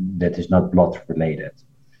that is not blood related.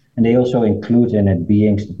 And they also include in it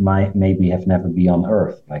beings that maybe have never been on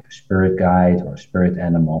earth, like a spirit guide or a spirit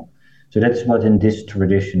animal. So that's what in this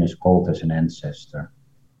tradition is called as an ancestor.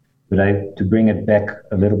 But to bring it back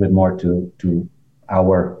a little bit more to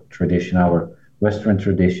our tradition, our Western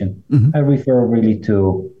tradition, I refer really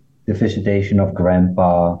to the visitation of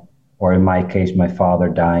grandpa or in my case, my father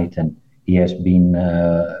died, and he has been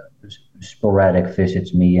sporadic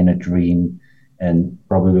visits me in a dream. And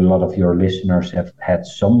probably a lot of your listeners have had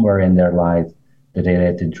somewhere in their life that they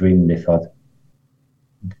had a dream. They thought,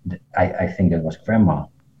 I think it was grandma.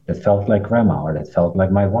 That felt like grandma, or that felt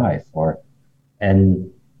like my wife, or and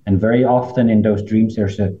and very often in those dreams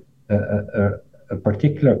there's a, a, a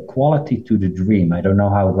particular quality to the dream. I don't know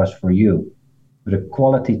how it was for you, but a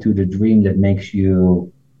quality to the dream that makes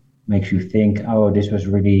you think, oh, this was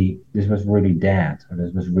really dad, or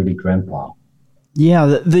this was really grandpa.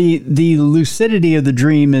 Yeah, the lucidity of the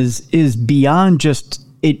dream is beyond just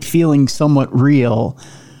it feeling somewhat real.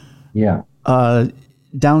 Yeah.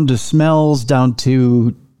 Down to smells, down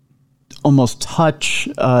to almost touch.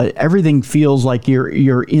 Everything feels like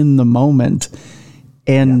you're in the moment,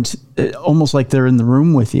 and almost like they're in the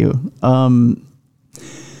room with you.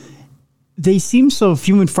 They seem so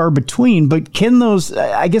few and far between, but can those,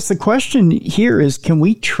 I guess the question here is, can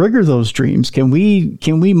we trigger those dreams? Can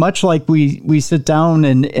we much like we sit down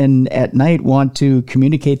and at night want to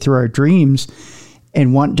communicate through our dreams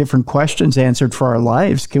and want different questions answered for our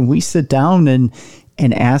lives? Can we sit down and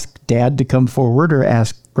ask dad to come forward, or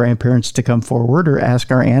ask grandparents to come forward, or ask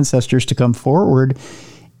our ancestors to come forward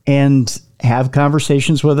and have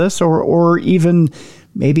conversations with us, or even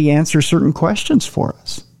maybe answer certain questions for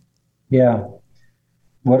us? Yeah.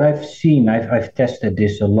 What I've seen, I've tested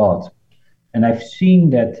this a lot, and I've seen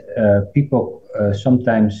that people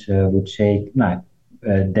sometimes would say, "No,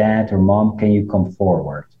 dad or mom, can you come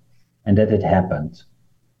forward?" And that it happened.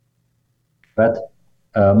 But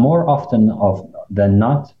more often than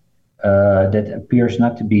not, that appears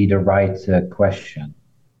not to be the right question.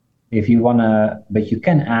 If you wanna, but you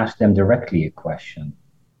can ask them directly a question,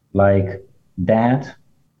 like, "Dad,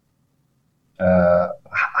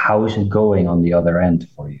 how is it going on the other end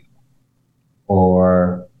for you?"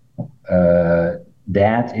 Or,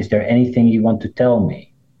 "Dad, is there anything you want to tell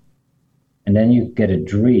me?" And then you get a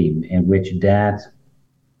dream in which dad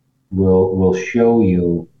will show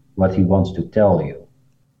you what he wants to tell you.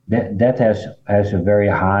 That has a very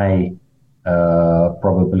high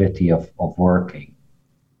probability of working.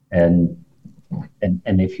 And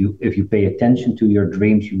if you pay attention to your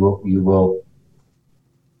dreams, you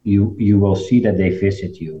will see that they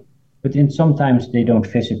visit you. But sometimes they don't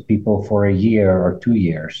visit people for a year or 2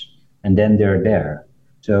 years, and then they're there.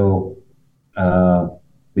 So,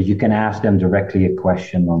 but you can ask them directly a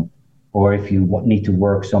question on, or if you need to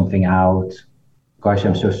work something out. "Gosh,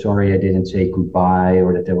 I'm so sorry I didn't say goodbye,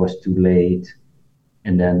 or that it was too late."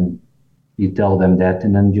 And then you tell them that,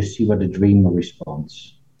 and then you see what the dream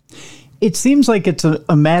responds. It seems like it's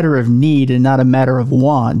a matter of need and not a matter of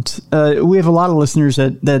want. We have a lot of listeners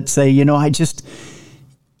that say,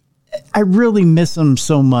 I really miss them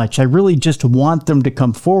so much. I really just want them to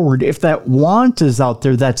come forward. If that want is out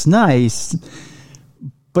there, that's nice.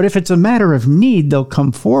 But if it's a matter of need, they'll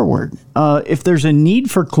come forward. If there's a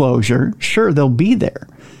need for closure, sure, they'll be there.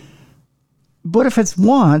 But if it's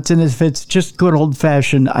want, and if it's just good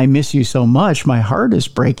old-fashioned, "I miss you so much, my heart is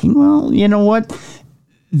breaking," well, you know what?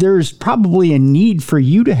 There's probably a need for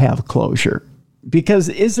you to have closure. Because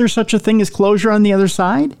is there such a thing as closure on the other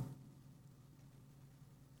side?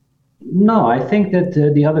 No, I think that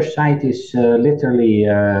the other side is literally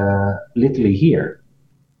here.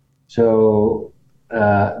 So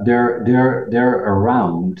they're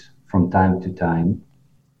around from time to time.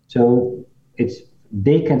 So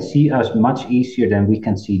they can see us much easier than we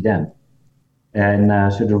can see them, and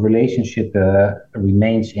so the relationship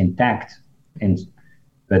remains intact. And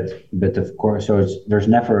but of course, so there's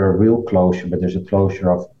never a real closure, but there's a closure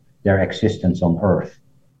of their existence on Earth.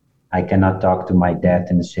 I cannot talk to my dad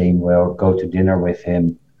in the same way, or go to dinner with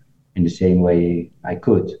him in the same way I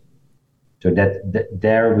could. So that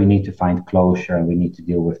there we need to find closure, and we need to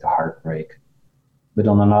deal with the heartbreak. But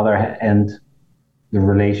on another end, the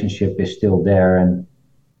relationship is still there,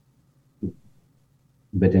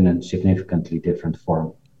 but in a significantly different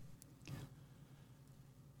form.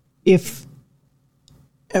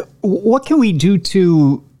 What can we do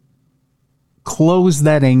to close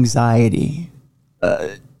that anxiety?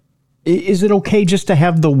 Is it okay just to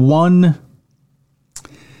have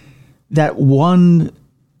that one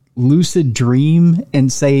lucid dream and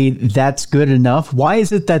say that's good enough? Why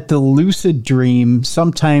is it that the lucid dream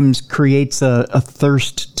sometimes creates a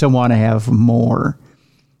thirst to want to have more?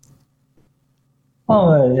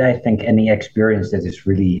 Well, I think any experience that is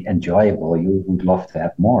really enjoyable, you would love to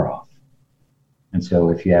have more of. And so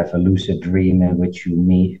if you have a lucid dream in which you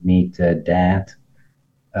meet dad,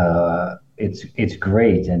 it's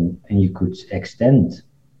great, and you could extend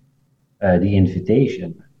the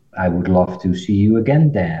invitation. I would love to see you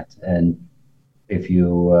again, Dad. And if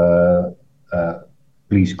you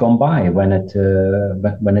please come by when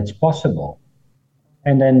it's possible.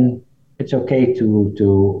 And then it's okay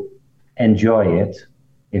to enjoy it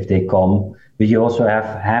if they come, but you also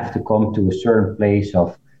have to come to a certain place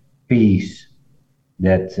of peace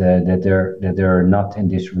that they're not in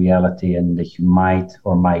this reality and that you might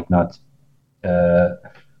or might not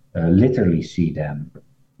literally see them,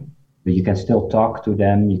 but you can still talk to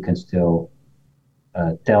them. You can still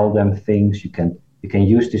tell them things. You can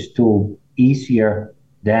use this tool easier.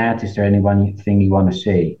 Dad, is there anything you want to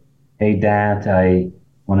say? Hey, Dad, I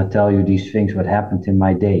want to tell you these things. What happened in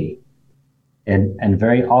my day? And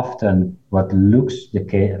very often, what looks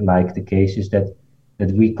like the case is that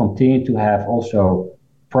we continue to have also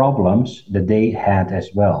problems that they had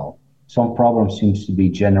as well. Some problems seems to be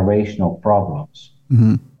generational problems,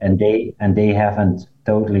 Mm-hmm. and they haven't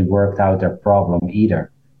totally worked out their problem either.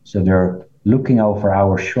 So they're looking over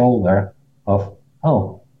our shoulder of,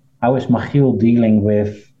 oh, how is Machiel dealing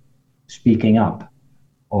with speaking up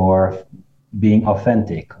or being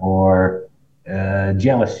authentic or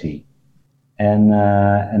jealousy? And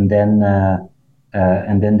then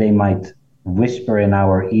they might whisper in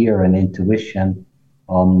our ear an intuition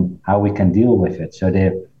on how we can deal with it. So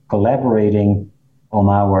they're collaborating on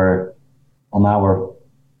our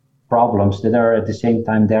problems that are at the same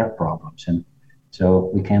time their problems, and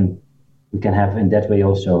so we can have in that way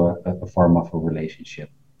also a form of a relationship.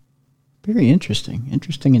 Very interesting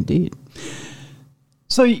indeed.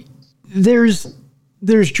 So there's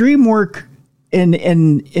dream work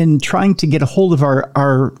in trying to get a hold of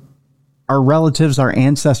our relatives, our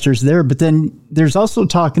ancestors there, but then there's also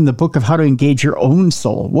talk in the book of how to engage your own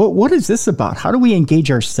soul. What is this about? How do we engage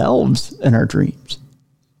ourselves in our dreams?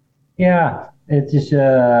 Yeah, it is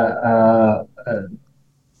the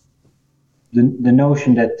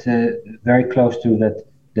notion that very close to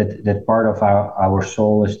that part of our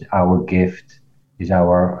soul is our gift, is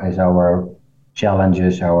our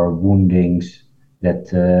challenges, our woundings that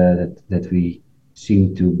we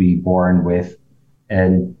seem to be born with,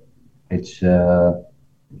 and it's a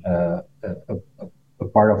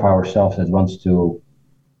part of ourselves that wants to,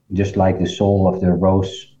 just like the soul of the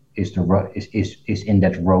rose is in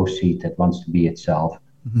that rose seed that wants to be itself,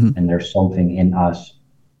 and there's something in us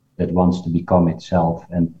that wants to become itself,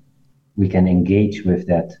 and we can engage with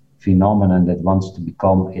that phenomenon that wants to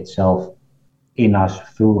become itself in us,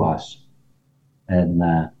 through us. And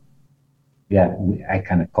I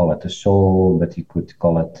kind of call it the soul, but you could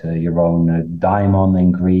call it your own daimon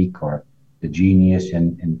in Greek, or the genius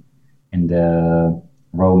in the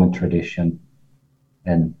Roman tradition.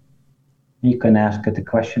 And you can ask it the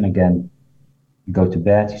question again. You go to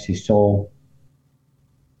bed, you say, soul,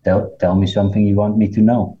 tell me something you want me to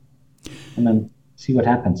know, and then see what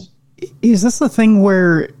happens. Is this the thing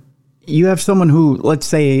where you have someone who, let's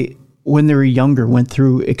say, when they were younger, went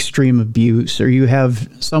through extreme abuse, or you have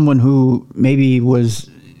someone who maybe was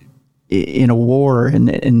in a war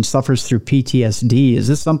and suffers through PTSD? Is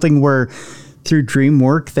this something where through dream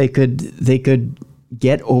work they could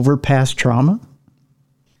get over past trauma?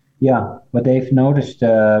 Yeah, what they've noticed,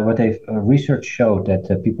 research showed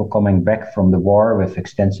that people coming back from the war with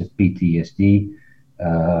extensive PTSD,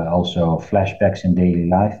 also flashbacks in daily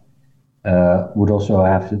life, would also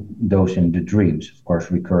have those in the dreams, of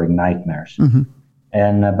course, recurring nightmares. Mm-hmm.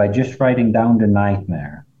 And by just writing down the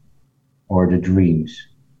nightmare or the dreams,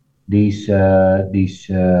 these PTSD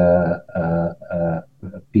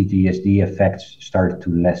effects started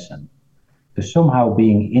to lessen. So somehow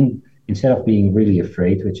instead of being really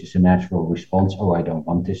afraid, which is a natural response, oh, I don't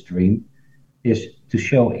want this dream, is to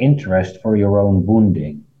show interest for your own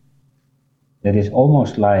wounding. That is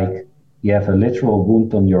almost like you have a literal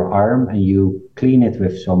wound on your arm and you clean it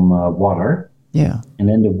with some water. Yeah. And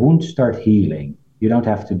then the wounds start healing. You don't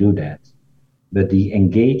have to do that. But the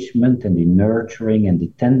engagement and the nurturing and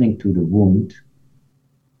the tending to the wound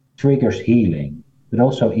triggers healing, but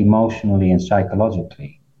also emotionally and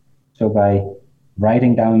psychologically. So by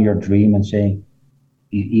writing down your dream and saying,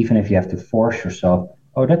 even if you have to force yourself,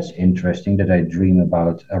 oh, that's interesting that I dream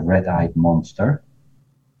about a red-eyed monster.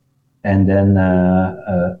 And then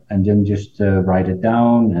just write it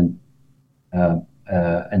down, and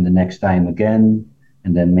the next time again,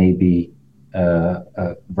 and then maybe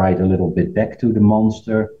write a little bit back to the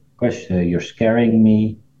monster. Because you're scaring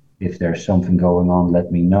me. If there's something going on,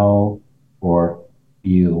 let me know. Or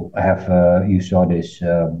you saw this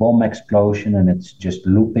bomb explosion and it's just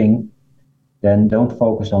looping. Then don't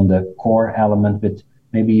focus on the core element, but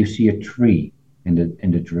maybe you see a tree in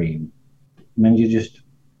the dream. And then you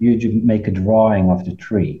make a drawing of the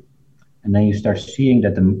tree. and then you start seeing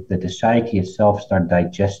that the psyche itself start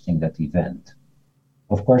digesting that event.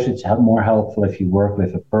 Of course, it's more helpful if you work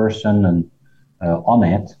with a person and on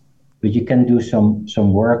it, but you can do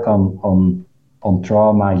some work on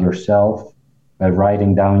trauma yourself by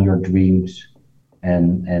writing down your dreams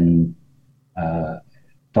and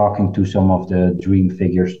talking to some of the dream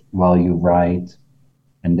figures while you write,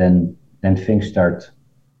 and then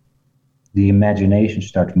the imagination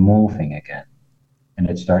starts moving again, and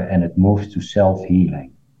it moves to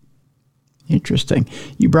self-healing. Interesting.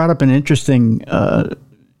 You brought up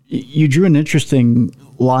you drew an interesting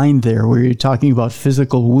line there where you're talking about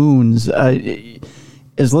physical wounds.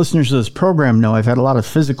 As listeners to this program know, I've had a lot of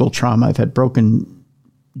physical trauma. I've had broken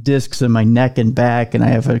discs in my neck and back, and I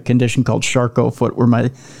have a condition called Charcot foot where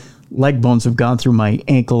my leg bones have gone through my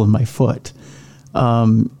ankle and my foot,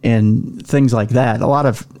 and things like that. A lot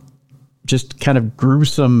of just kind of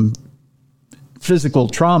gruesome physical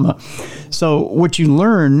trauma. So what you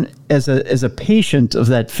learn as a patient of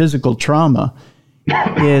that physical trauma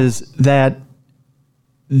is that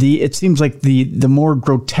it seems like the more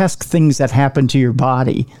grotesque things that happen to your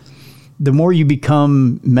body, the more you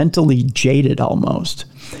become mentally jaded almost.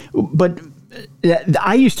 But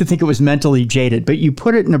I used to think it was mentally jaded, but you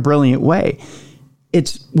put it in a brilliant way.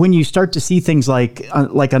 It's when you start to see things like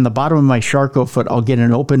on the bottom of my Charcot foot, I'll get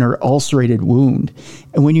an open or ulcerated wound.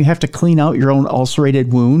 And when you have to clean out your own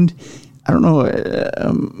ulcerated wound, I don't know,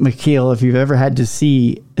 Machiel, if you've ever had to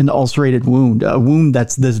see an ulcerated wound, a wound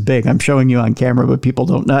that's this big. I'm showing you on camera, but people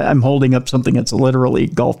don't know. I'm holding up something that's literally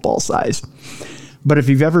golf ball size. But if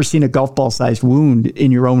you've ever seen a golf ball sized wound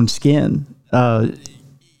in your own skin,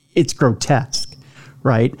 it's grotesque,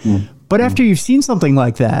 right? But after you've seen something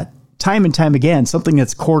like that, time and time again, something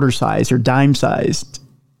that's quarter size or dime sized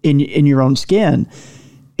in your own skin,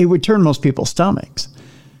 it would turn most people's stomachs.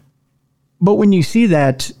 But when you see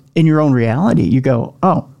that in your own reality, you go,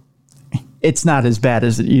 oh, it's not as bad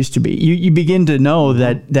as it used to be. You begin to know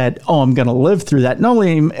that I'm going to live through that. Not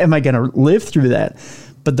only am I going to live through that,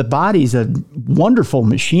 but the body's a wonderful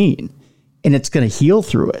machine and it's going to heal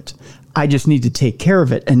through it. I just need to take care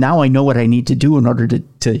of it. And now I know what I need to do in order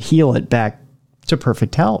to heal it back to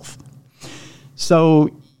perfect health. So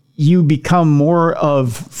you become more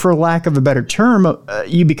of, for lack of a better term,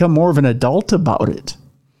 you become more of an adult about it.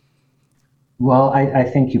 Well, I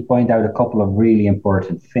think you point out a couple of really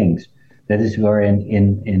important things. That is where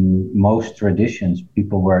in most traditions,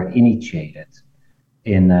 people were initiated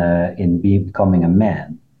in becoming a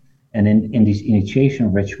man. And in these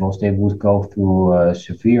initiation rituals, they would go through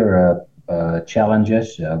severe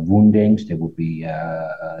challenges, woundings. There would be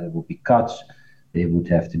cuts. They would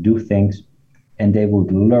have to do things, and they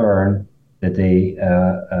would learn that they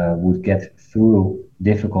would get through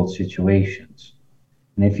difficult situations.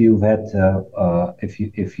 And if you had,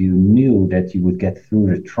 if you knew that you would get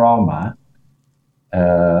through the trauma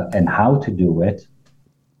and how to do it,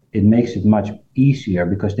 it makes it much easier,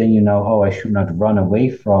 because then you know, oh, I should not run away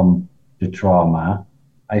from the trauma.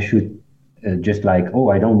 I should just like, oh,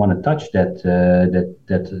 I don't want to touch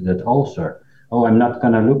that ulcer. Oh, I'm not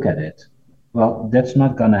going to look at it. Well, that's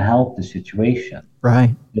not going to help the situation.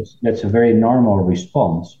 Right. That's a very normal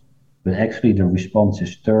response, but actually the response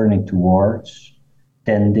is turning towards,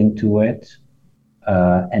 tending to it,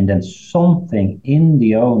 and then something in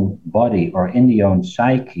the own body or in the own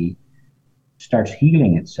psyche starts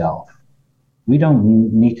healing itself. We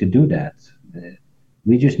don't need to do that.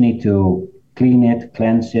 We just need to clean it,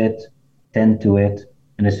 cleanse it, tend to it.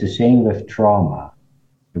 And it's the same with trauma.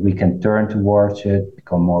 We can turn towards it,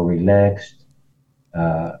 become more relaxed,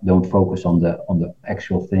 don't focus on the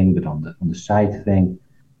actual thing, but on the side thing.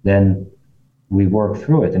 Then we work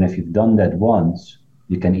through it. And if you've done that once,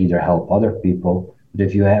 you can either help other people, but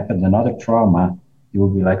if you have another trauma, you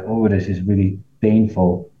will be like, oh, this is really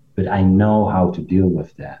painful, but I know how to deal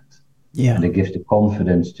with that. Yeah. And it gives the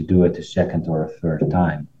confidence to do it a second or a third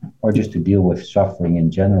time, or just to deal with suffering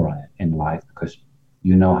in general in life, because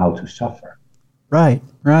you know how to suffer. Right.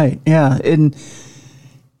 Yeah. And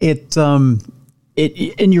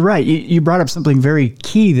and you're right. You brought up something very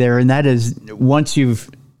key there, and that is once you've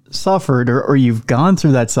suffered or you've gone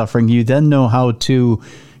through that suffering, you then know how to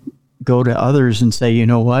go to others and say, you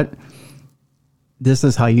know what, this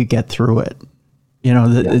is how you get through it. You know,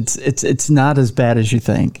 yes. It's not as bad as you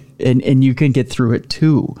think, and you can get through it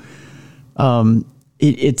too.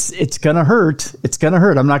 It's gonna hurt. It's gonna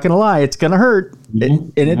hurt. I'm not gonna lie. It's gonna hurt,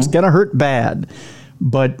 and it's gonna hurt bad.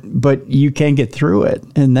 But you can get through it,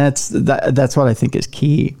 and that's what I think is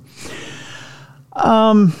key.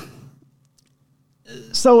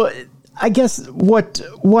 So I guess what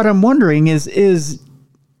I'm wondering is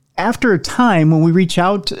after a time when we reach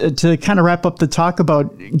out to kind of wrap up the talk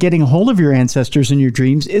about getting a hold of your ancestors in your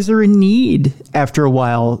dreams, is there a need after a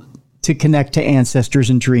while to connect to ancestors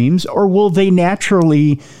in dreams, or will they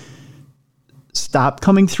naturally stop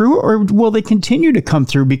coming through, or will they continue to come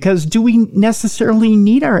through? Because do we necessarily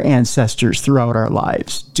need our ancestors throughout our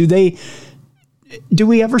lives? Do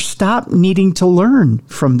we ever stop needing to learn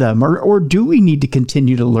from them, or do we need to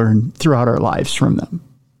continue to learn throughout our lives from them?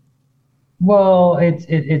 Well,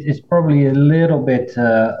 it's probably a little bit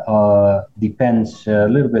depends a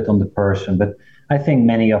little bit on the person, but I think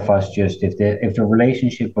many of us just if the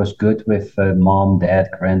relationship was good with mom, dad,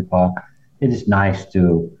 grandpa, it is nice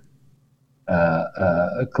to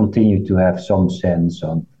continue to have some sense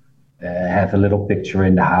on have a little picture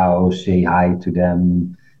in the house, say hi to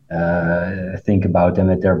them, think about them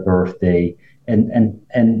at their birthday, and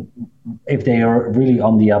if they are really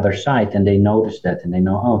on the other side and they notice that and they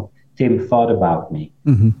know, oh, Tim thought about me.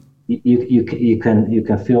 Mm-hmm. You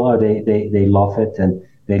can feel how they love it and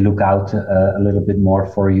they look out a little bit more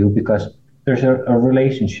for you because there's a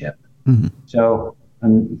relationship. Mm-hmm. So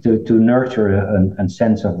to nurture a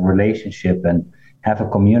sense of relationship and have a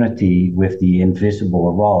community with the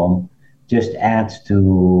invisible realm just adds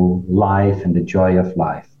to life and the joy of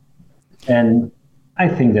life. And I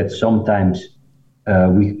think that sometimes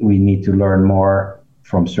we need to learn more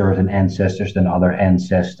from certain ancestors than other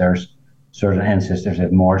ancestors. Certain ancestors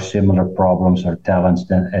have more similar problems or talents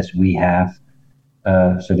than as we have,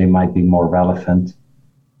 so they might be more relevant.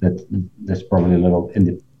 That's probably a little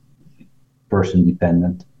person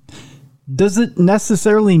dependent. Does it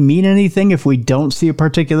necessarily mean anything if we don't see a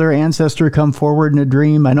particular ancestor come forward in a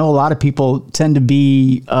dream? I know a lot of people tend to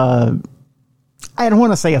be, I don't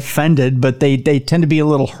want to say offended, but they tend to be a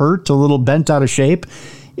little hurt, a little bent out of shape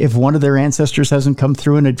if one of their ancestors hasn't come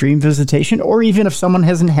through in a dream visitation, or even if someone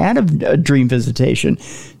hasn't had a dream visitation.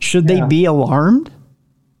 Should they be alarmed?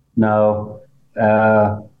 No,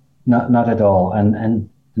 not at all. And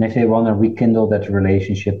if they want to rekindle that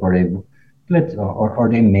relationship, or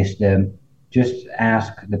they miss them, just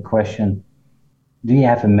ask the question, do you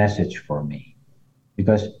have a message for me?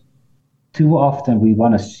 Because too often we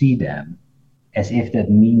want to see them as if that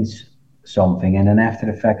means something, and then after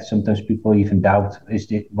the fact sometimes people even doubt,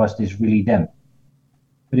 was this really them?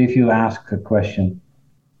 But if you ask a question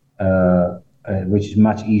which is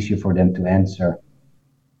much easier for them to answer,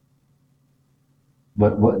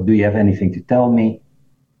 what do you have anything to tell me?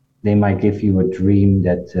 They might give you a dream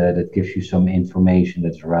that gives you some information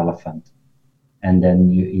that's relevant, and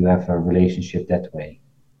then you have a relationship that way.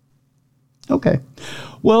 Okay.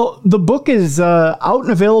 Well, the book is out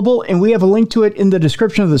and available, and we have a link to it in the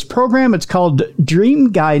description of this program. It's called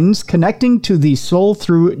Dream Guidance, Connecting to the Soul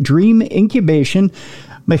Through Dream Incubation.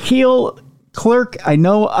 Machiel Klerk, I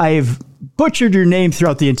know I've butchered your name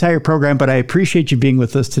throughout the entire program, but I appreciate you being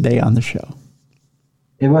with us today on the show.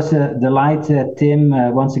 It was a delight, Tim.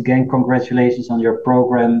 Once again, congratulations on your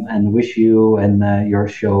program, and wish you and your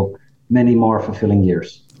show many more fulfilling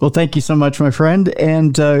years. Well, thank you so much, my friend,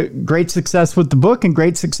 and great success with the book and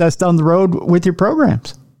great success down the road with your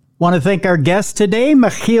programs. Want to thank our guest today,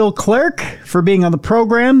 Machiel Klerk, for being on the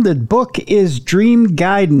program. The book is Dream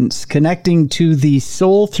Guidance, Connecting to the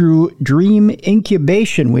Soul Through Dream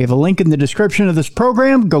Incubation. We have a link in the description of this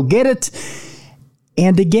program. Go get it.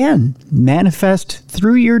 And again, manifest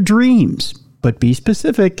through your dreams, but be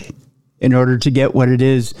specific in order to get what it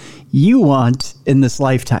is you want in this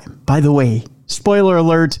lifetime. By the way, spoiler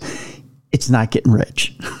alert, it's not getting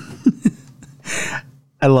rich.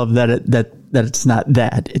 I love that it's not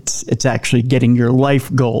that. It's actually getting your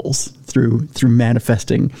life goals through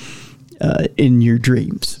manifesting in your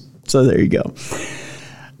dreams. So there you go.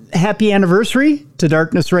 Happy anniversary to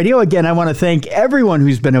Darkness Radio. Again, I want to thank everyone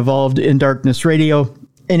who's been involved in Darkness Radio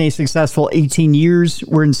in a successful 18 years.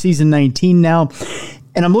 We're in season 19 now,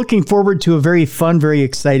 and I'm looking forward to a very fun, very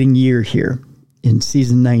exciting year here in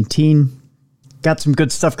season 19. Got some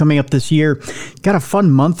good stuff coming up this year. Got a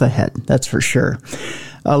fun month ahead, that's for sure.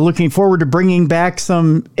 Looking forward to bringing back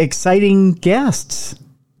some exciting guests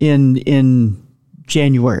in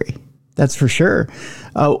January. That's for sure.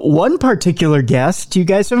 One particular guest you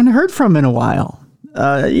guys haven't heard from in a while.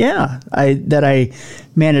 I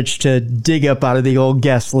managed to dig up out of the old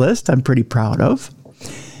guest list. I'm pretty proud of.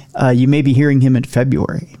 You may be hearing him in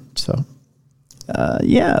February. So,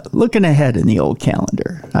 looking ahead in the old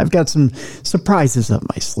calendar. I've got some surprises up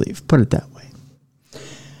my sleeve, put it that way.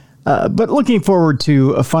 But looking forward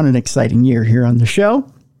to a fun and exciting year here on the show.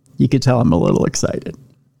 You could tell I'm a little excited.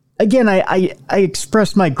 Again, I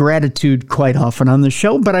express my gratitude quite often on the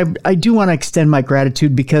show, but I do want to extend my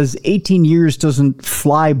gratitude because 18 years doesn't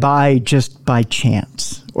fly by just by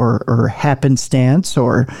chance. or happenstance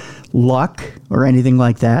or luck or anything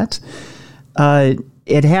like that.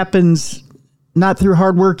 It happens not through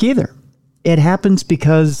hard work either. It happens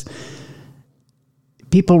because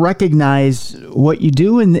people recognize what you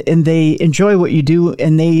do and they enjoy what you do,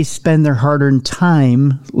 and they spend their hard-earned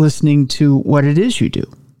time listening to what it is you do.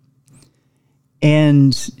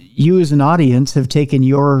 And you as an audience have taken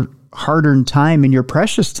your hard-earned time and your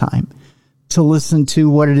precious time to listen to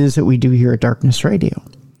what it is that we do here at Darkness Radio.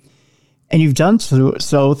 And you've done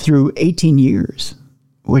so through 18 years,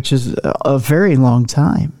 which is a very long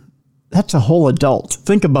time. That's a whole adult.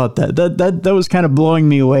 Think about that. That was kind of blowing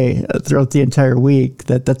me away throughout the entire week.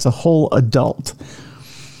 That's a whole adult.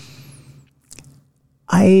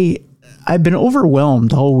 I've been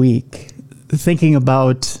overwhelmed all week thinking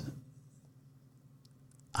about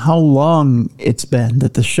how long it's been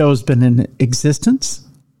that the show's been in existence,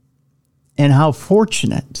 and how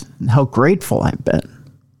fortunate and how grateful I've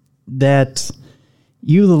been that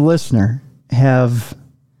you, the listener, have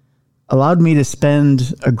allowed me to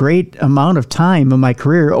spend a great amount of time in my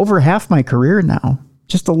career, over half my career now,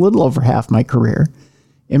 just a little over half my career,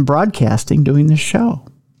 in broadcasting, doing this show.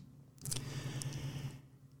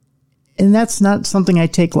 And that's not something I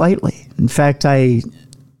take lightly. In fact, I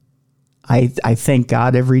thank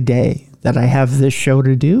God every day that I have this show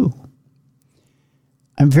to do.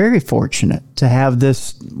 I'm very fortunate to have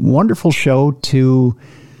this wonderful show to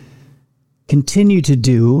continue to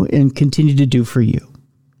do and continue to do for you.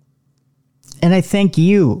 And I thank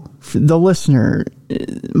you, the listener,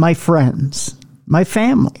 my friends, my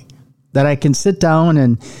family, that I can sit down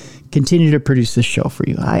and continue to produce this show for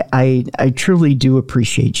you. I truly do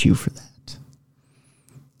appreciate you for that.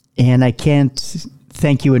 And I can't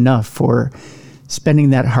thank you enough for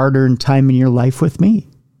spending that hard-earned time in your life with me.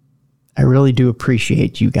 I really do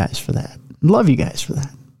appreciate you guys for that. Love you guys for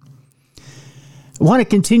that. I want to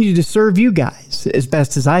continue to serve you guys as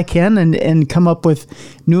best as I can and come up with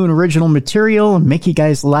new and original material and make you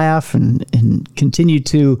guys laugh and continue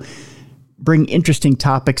to bring interesting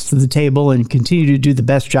topics to the table and continue to do the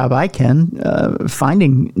best job I can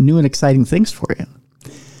finding new and exciting things for you.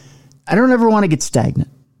 I don't ever want to get stagnant.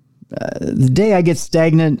 The day I get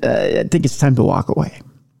stagnant, I think it's time to walk away.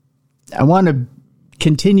 I want to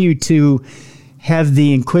continue to have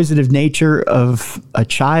the inquisitive nature of a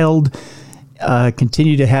child,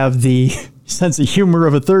 continue to have the sense of humor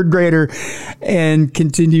of a third grader, and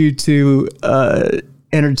continue to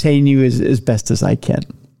entertain you as best as I can.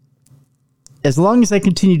 As long as I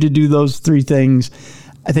continue to do those three things,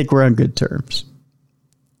 I think we're on good terms.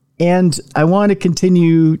 And I want to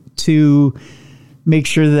continue to make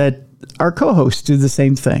sure that our co-hosts do the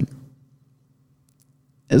same thing.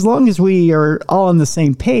 As long as we are all on the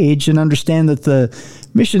same page and understand that the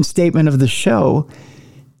mission statement of the show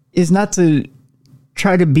is not to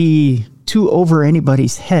try to be too over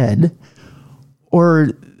anybody's head,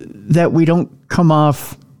 or that we don't come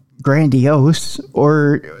off grandiose,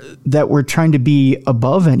 or that we're trying to be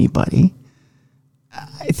above anybody,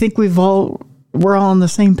 I think we're all on the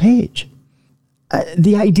same page.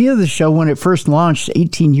 The idea of the show when it first launched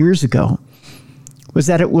 18 years ago was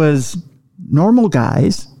that it was normal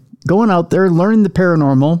guys going out there, learning the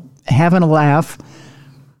paranormal, having a laugh,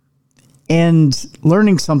 and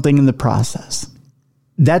learning something in the process.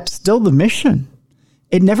 That's still the mission.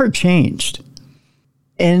 It never changed.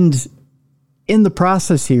 And in the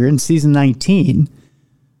process here in season 19,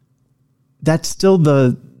 that's still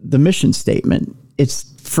the mission statement.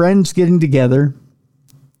 It's friends getting together,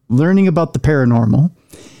 learning about the paranormal,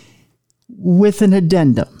 with an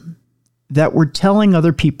addendum that we're telling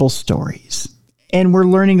other people's stories. And we're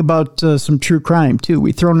learning about some true crime, too.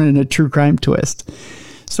 We've thrown in a true crime twist.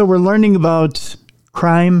 So we're learning about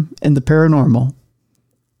crime and the paranormal,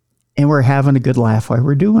 and we're having a good laugh while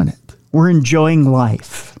we're doing it. We're enjoying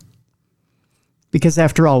life. Because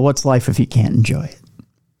after all, what's life if you can't enjoy it?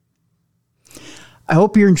 I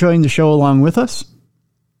hope you're enjoying the show along with us.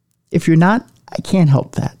 If you're not, I can't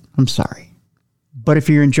help that. I'm sorry. But if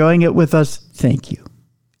you're enjoying it with us, thank you.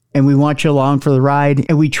 And we want you along for the ride,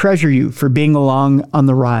 and we treasure you for being along on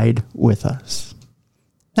the ride with us.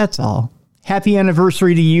 That's all. Happy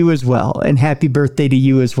anniversary to you as well, and happy birthday to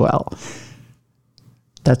you as well.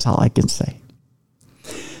 That's all I can say.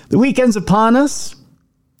 The weekend's upon us.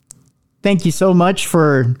 Thank you so much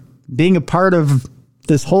for being a part of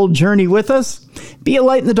this whole journey with us. Be a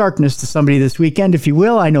light in the darkness to somebody this weekend, if you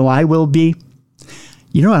will. I know I will be.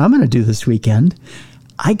 You know what I'm going to do this weekend?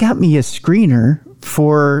 I got me a screener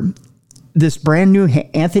for this brand new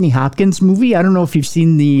Anthony Hopkins movie. I don't know if you've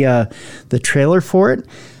seen the trailer for it.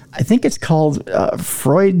 I think it's called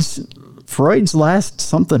Freud's Freud's last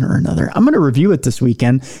something or another. I'm going to review it this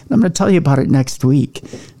weekend, and I'm going to tell you about it next week.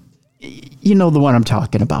 You know the one I'm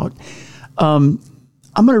talking about. I'm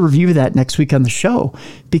going to review that next week on the show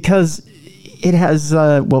because it has,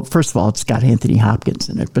 well, first of all, it's got Anthony Hopkins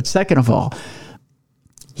in it. But second of all,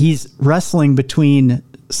 he's wrestling between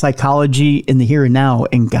psychology in the here and now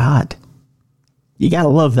and God. You got to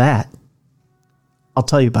love that. I'll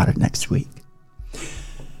tell you about it next week.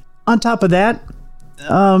 On top of that,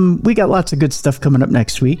 we got lots of good stuff coming up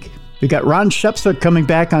next week. We got Ron Shepsuk coming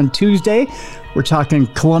back on Tuesday. We're talking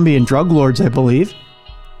Colombian drug lords, I believe.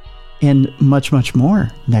 And much, much more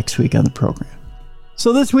next week on the program.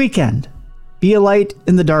 So this weekend, be a light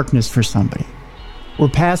in the darkness for somebody. We're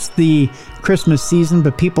past the Christmas season,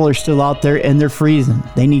 but people are still out there and they're freezing.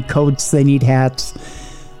 They need coats, they need hats,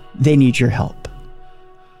 they need your help.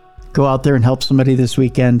 Go out there and help somebody this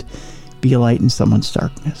weekend. Be a light in someone's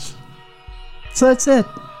darkness. So that's it.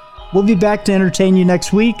 We'll be back to entertain you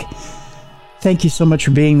next week. Thank you so much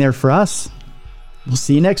for being there for us. We'll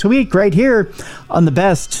see you next week right here on the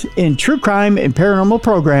best in true crime and paranormal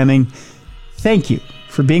programming. Thank you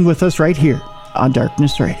for being with us right here on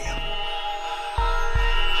Darkness Radio.